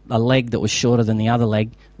a leg that was shorter than the other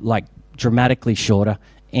leg, dramatically shorter.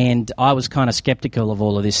 And I was kind of skeptical of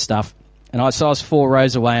all of this stuff. And so I was 4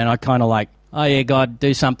 rows away, and I kind of oh yeah, God,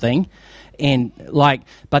 do something. And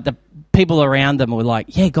but the people around them were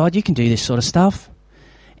like, yeah, God, you can do this sort of stuff.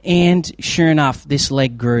 And sure enough, this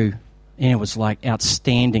leg grew, and it was like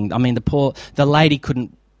outstanding. I mean, the lady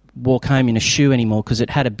couldn't walk home in a shoe anymore because it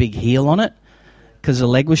had a big heel on it because the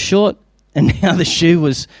leg was short, and now the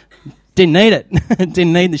shoe didn't need it.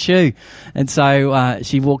 Didn't need the shoe. And so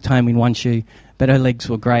she walked home in one shoe, but her legs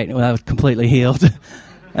were great. They were completely healed.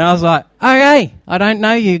 And I was like, okay, I don't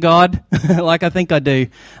know you, God, like I think I do.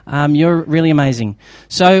 You're really amazing.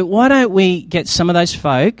 So why don't we get some of those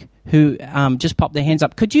folk who just popped their hands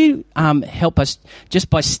up. Could you help us just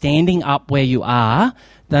by standing up where you are,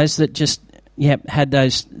 those that just had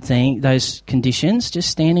those conditions, just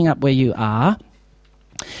standing up where you are.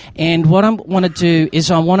 And what I want to do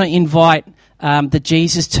is I want to invite the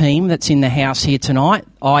Jesus team that's in the house here tonight,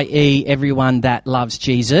 i.e. everyone that loves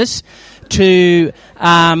Jesus, to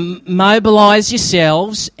mobilise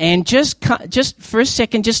yourselves and just for a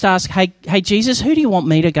second just ask, hey Jesus, who do you want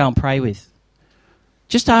me to go and pray with?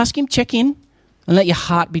 Just ask him, check in, and let your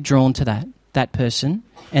heart be drawn to that person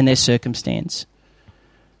and their circumstance.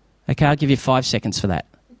 Okay, I'll give you 5 seconds for that.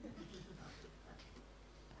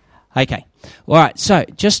 Okay. All right, so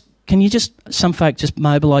some folk just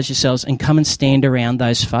mobilise yourselves and come and stand around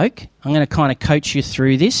those folk. I'm going to kind of coach you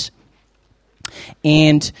through this.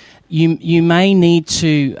 And you may need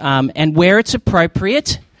to, and where it's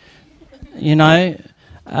appropriate,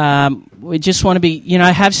 we just want to be,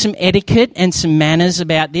 have some etiquette and some manners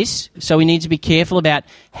about this. So we need to be careful about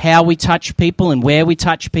how we touch people and where we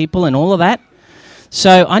touch people and all of that.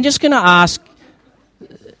 So I'm just going to ask,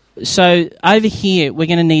 so over here, we're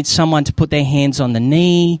going to need someone to put their hands on the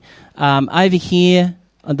knee. Over here,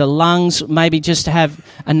 the lungs, maybe just to have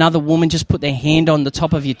another woman just put their hand on the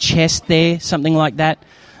top of your chest there, something like that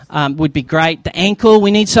would be great. The ankle,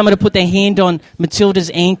 we need someone to put their hand on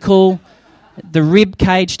Matilda's ankle. The rib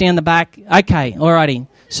cage down the back. Okay, alrighty.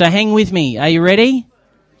 So hang with me. Are you ready?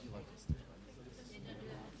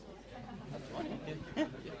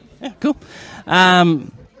 Yeah, cool. All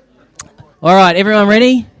right, everyone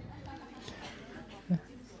ready?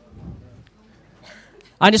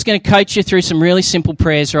 I'm just going to coach you through some really simple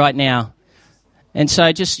prayers right now. And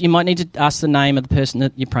so you might need to ask the name of the person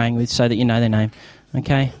that you're praying with so that you know their name.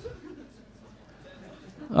 Okay?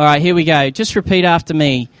 All right, here we go. Just repeat after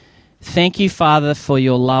me. Thank you, Father, for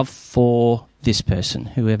your love for this person,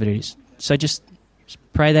 whoever it is. So just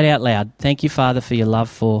pray that out loud. Thank you, Father, for your love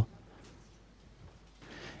for.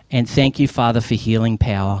 And thank you, Father, for healing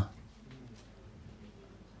power.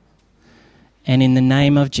 And in the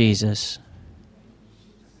name of Jesus,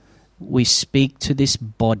 we speak to this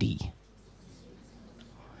body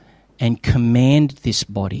and command this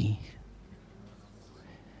body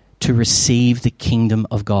to receive the kingdom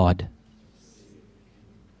of God.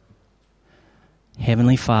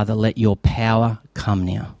 Heavenly Father, let your power come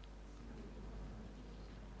now.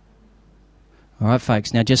 All right,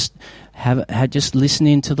 folks. Now just just listen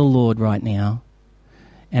into the Lord right now.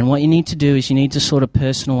 And what you need to do is you need to sort of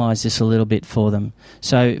personalise this a little bit for them.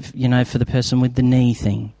 So, for the person with the knee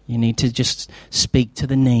thing, you need to just speak to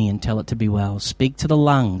the knee and tell it to be well. Speak to the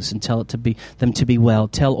lungs and tell it them to be well.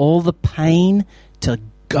 Tell all the pain to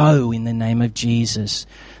go in the name of Jesus.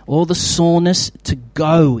 All the soreness to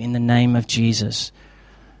go in the name of Jesus.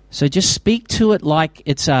 So just speak to it like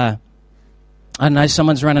it's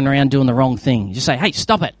someone's running around doing the wrong thing. You just say, hey,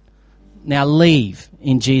 stop it. Now leave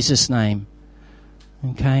in Jesus' name.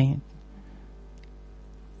 Okay?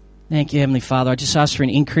 Thank you, Heavenly Father. I just ask for an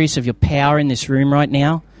increase of your power in this room right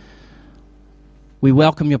now. We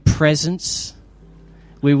welcome your presence.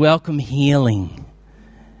 We welcome healing.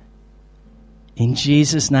 In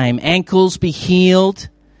Jesus' name. Ankles be healed.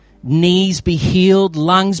 Knees be healed.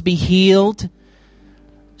 Lungs be healed.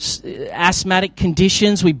 Asthmatic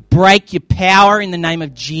conditions, we break your power in the name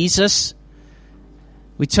of Jesus.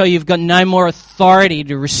 We tell you you've got no more authority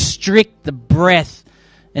to restrict the breath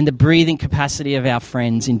and the breathing capacity of our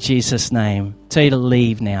friends in Jesus' name. Tell you to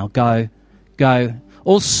leave now. Go.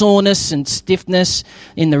 All soreness and stiffness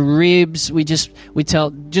in the ribs, we tell,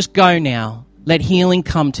 just go now. Let healing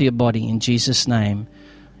come to your body in Jesus' name.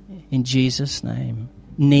 In Jesus' name.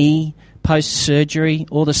 Knee, post-surgery,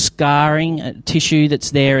 all the scarring, tissue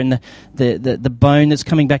that's there and the bone that's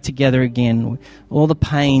coming back together again, all the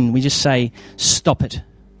pain, we just say, stop it.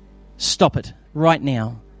 Stop it right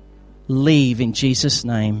now. Leave in Jesus'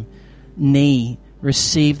 name. Knee,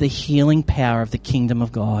 receive the healing power of the kingdom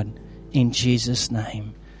of God in Jesus'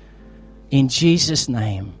 name. In Jesus'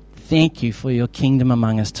 name. Thank you for your kingdom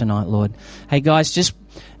among us tonight, Lord. Hey, guys,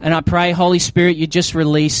 and I pray, Holy Spirit, you just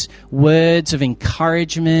release words of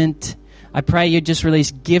encouragement, I pray you just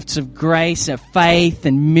release gifts of grace and faith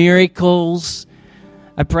and miracles.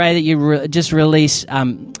 I pray that you just release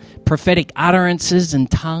prophetic utterances and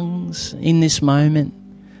tongues in this moment.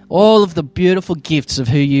 All of the beautiful gifts of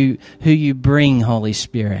who you bring, Holy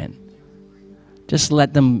Spirit. Just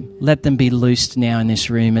let them be loosed now in this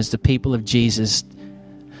room as the people of Jesus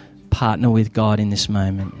partner with God in this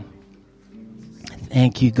moment.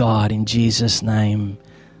 Thank you, God, in Jesus' name.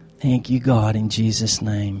 Thank you, God, in Jesus'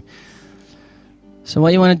 name. So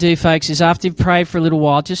what you want to do, folks, is after you've prayed for a little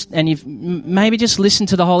while, maybe just listen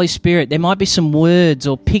to the Holy Spirit. There might be some words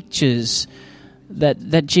or pictures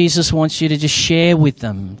that Jesus wants you to just share with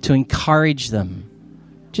them, to encourage them.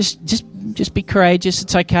 Just be courageous.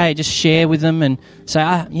 It's okay. Just share with them and say,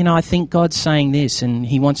 I think God's saying this, and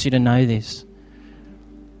He wants you to know this.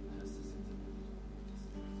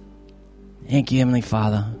 Thank you, Heavenly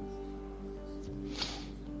Father.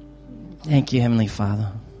 Thank you, Heavenly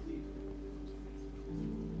Father.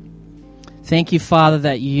 Thank you, Father,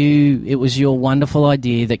 that it was your wonderful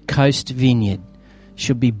idea that Coast Vineyard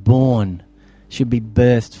should be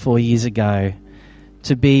birthed 4 years ago,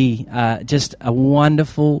 to be just a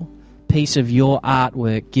wonderful piece of your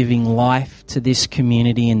artwork giving life to this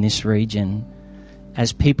community in this region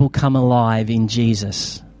as people come alive in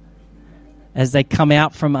Jesus, as they come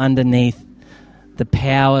out from underneath the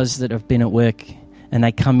powers that have been at work and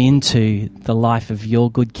they come into the life of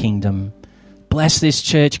your good kingdom. Bless this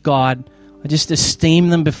church, God. I just esteem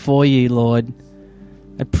them before you, Lord.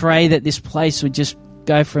 I pray that this place would just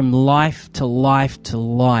go from life to life to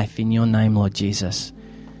life in your name, Lord Jesus.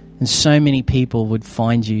 And so many people would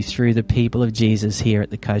find you through the people of Jesus here at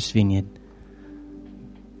the Coast Vineyard.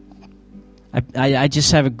 I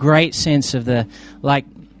just have a great sense of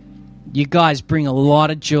you guys bring a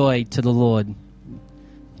lot of joy to the Lord.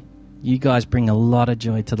 You guys bring a lot of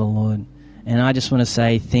joy to the Lord. And I just want to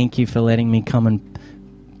say thank you for letting me come and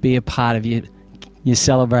be a part of your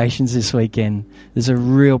celebrations this weekend. It's a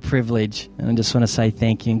real privilege, and I just want to say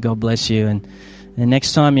thank you and God bless you. And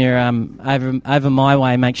next time you're over my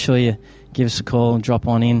way, make sure you give us a call and drop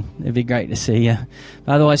on in. It'd be great to see you.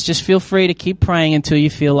 But otherwise, just feel free to keep praying until you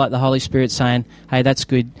feel like the Holy Spirit's saying, hey, that's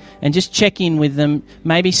good. And just check in with them.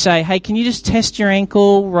 Maybe say, hey, can you just test your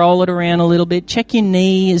ankle, roll it around a little bit, check your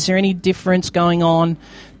knee. Is there any difference going on?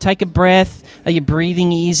 Take a breath. Are you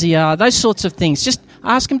breathing easier? Those sorts of things. Just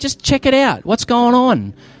ask them, just check it out. What's going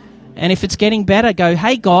on? And if it's getting better, go,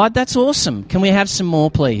 hey, God, that's awesome. Can we have some more,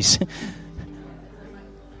 please?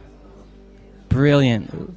 Brilliant.